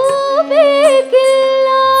ಬೇಕಿಲ್ಲ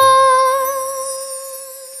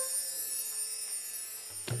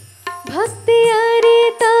ಭಕ್ತಿ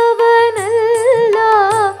ಅರಿತವನಲ್ಲ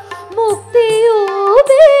ಮುಕ್ತಿಯೂ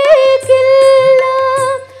ಬೇಕಿಲ್ಲ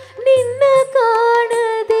ನಿನ್ನ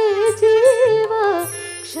ಕಾಣದೆ ಜೀವ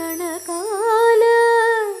ಕ್ಷಣ ಕಾಲ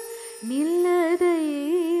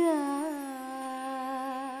ನಿಲ್ಲದಯ್ಯ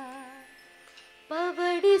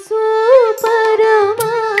ಪವಡಿಸೋ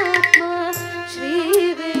ಪರಮಾತ್ಮ ಶ್ರೀ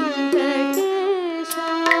ವೆಂಕಟೇಶ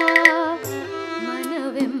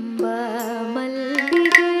ಮನವೆಂಬ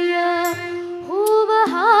ಮಲ್ಲಿಗೆಯ ಹೂವ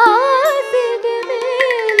ಹಾಸಿಗೆ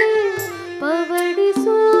ಮೇಲೆ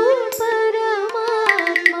ಪವಡಿಸೋ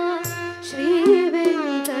ಪರಮಾತ್ಮ ಶ್ರೀ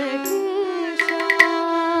ವೆಂಕಟೇಶ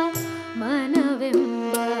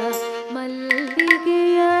ಮನವೆಂಬ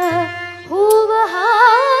ಮಲ್ಲಿಗೆಯ ಹೂವ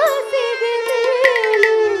ಹಾಸಿಗೆ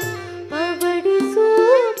ಮೇಲೆ ಪವಡಿಸೋ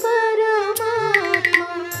ಪರಮಾತ್ಮ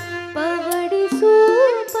ಪವಡಿಸೋ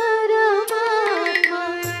ಪರಮಾತ್ಮ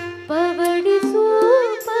ಪವಡಿಸೋ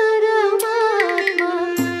ಪರಮಾತ್ಮ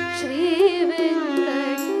ಶ್ರೀ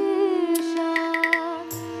ವೆಂಕಟೇಶ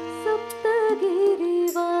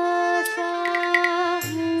ಸಪ್ತಗಿರಿವಾಸ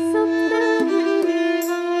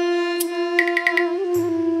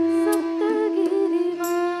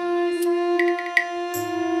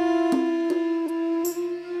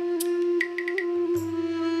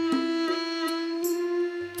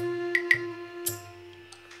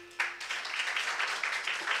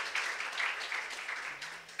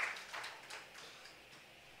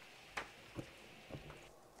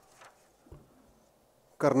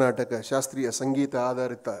ಕರ್ನಾಟಕ ಶಾಸ್ತ್ರೀಯ ಸಂಗೀತ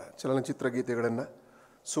ಆಧಾರಿತ ಚಲನಚಿತ್ರ ಗೀತೆಗಳನ್ನು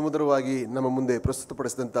ಸುಮಧುರವಾಗಿ ನಮ್ಮ ಮುಂದೆ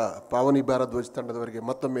ಪ್ರಸ್ತುತಪಡಿಸಿದಂಥ ಪಾವನಿ ಭಾರದ್ವಾಜ್ ತಂಡದವರಿಗೆ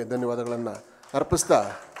ಮತ್ತೊಮ್ಮೆ ಧನ್ಯವಾದಗಳನ್ನು ಅರ್ಪಿಸ್ತಾ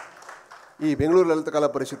ಈ ಬೆಂಗಳೂರು ಲಲಿತಕಲಾ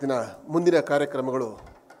ಪರಿಷತ್ತಿನ ಮುಂದಿನ ಕಾರ್ಯಕ್ರಮಗಳು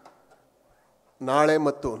ನಾಳೆ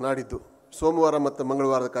ಮತ್ತು ನಾಡಿದ್ದು ಸೋಮವಾರ ಮತ್ತು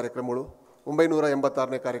ಮಂಗಳವಾರದ ಕಾರ್ಯಕ್ರಮಗಳು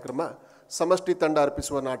 986ನೇ ಕಾರ್ಯಕ್ರಮ ಸಮಷ್ಟಿ ತಂಡ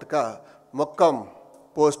ಅರ್ಪಿಸುವ ನಾಟಕ ಮೊಕ್ಕಂ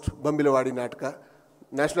ಪೋಸ್ಟ್ ಬಂಬಿಲವಾಡಿ ನಾಟಕ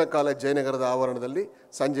ನ್ಯಾಷನಲ್ ಕಾಲೇಜ್ ಜಯನಗರದ ಆವರಣದಲ್ಲಿ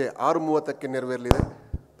ಸಂಜೆ 6:30ಕ್ಕೆ ನೆರವೇರಲಿದೆ.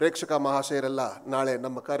 ಪ್ರೇಕ್ಷಕ ಮಹಾಶಯರೆಲ್ಲ ನಾಳೆ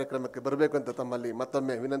ನಮ್ಮ ಕಾರ್ಯಕ್ರಮಕ್ಕೆ ಬರಬೇಕು ಅಂತ ತಮ್ಮಲ್ಲಿ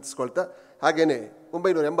ಮತ್ತೊಮ್ಮೆ ವಿನಂತಿಸ್ಕೊಳ್ತಾ, ಹಾಗೆಯೇ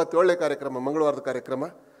 987ನೇ ಕಾರ್ಯಕ್ರಮ ಮಂಗಳವಾರದ ಕಾರ್ಯಕ್ರಮ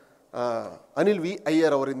ಅನಿಲ್ ವಿ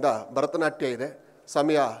ಅಯ್ಯರ್ ಅವರಿಂದ ಭರತನಾಟ್ಯ ಇದೆ.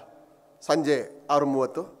 ಸಮಯ ಸಂಜೆ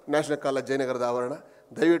 6:30 ನ್ಯಾಷನಲ್ ಕಾಲೇಜ್ ಜಯನಗರದ ಆವರಣ.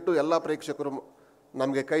 ದಯವಿಟ್ಟು ಎಲ್ಲ ಪ್ರೇಕ್ಷಕರು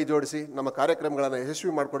ನಮಗೆ ಕೈ ಜೋಡಿಸಿ ನಮ್ಮ ಕಾರ್ಯಕ್ರಮಗಳನ್ನು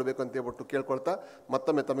ಯಶಸ್ವಿ ಮಾಡಿಕೊಡ್ಬೇಕು ಅಂತ ಹೇಳ್ಬಿಟ್ಟು ಕೇಳ್ಕೊಳ್ತಾ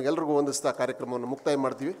ಮತ್ತೊಮ್ಮೆ ತಮಗೆಲ್ಲರಿಗೂ ಹೊಂದಿಸ್ತಾ ಕಾರ್ಯಕ್ರಮವನ್ನು ಮುಕ್ತಾಯ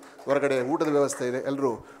ಮಾಡ್ತೀವಿ. ಹೊರಗಡೆ ಊಟದ ವ್ಯವಸ್ಥೆ ಇದೆ,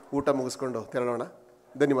 ಎಲ್ಲರೂ ಊಟ ಮುಗಿಸ್ಕೊಂಡು ತೆರಳೋಣ.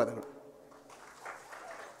 ಧನ್ಯವಾದಗಳು.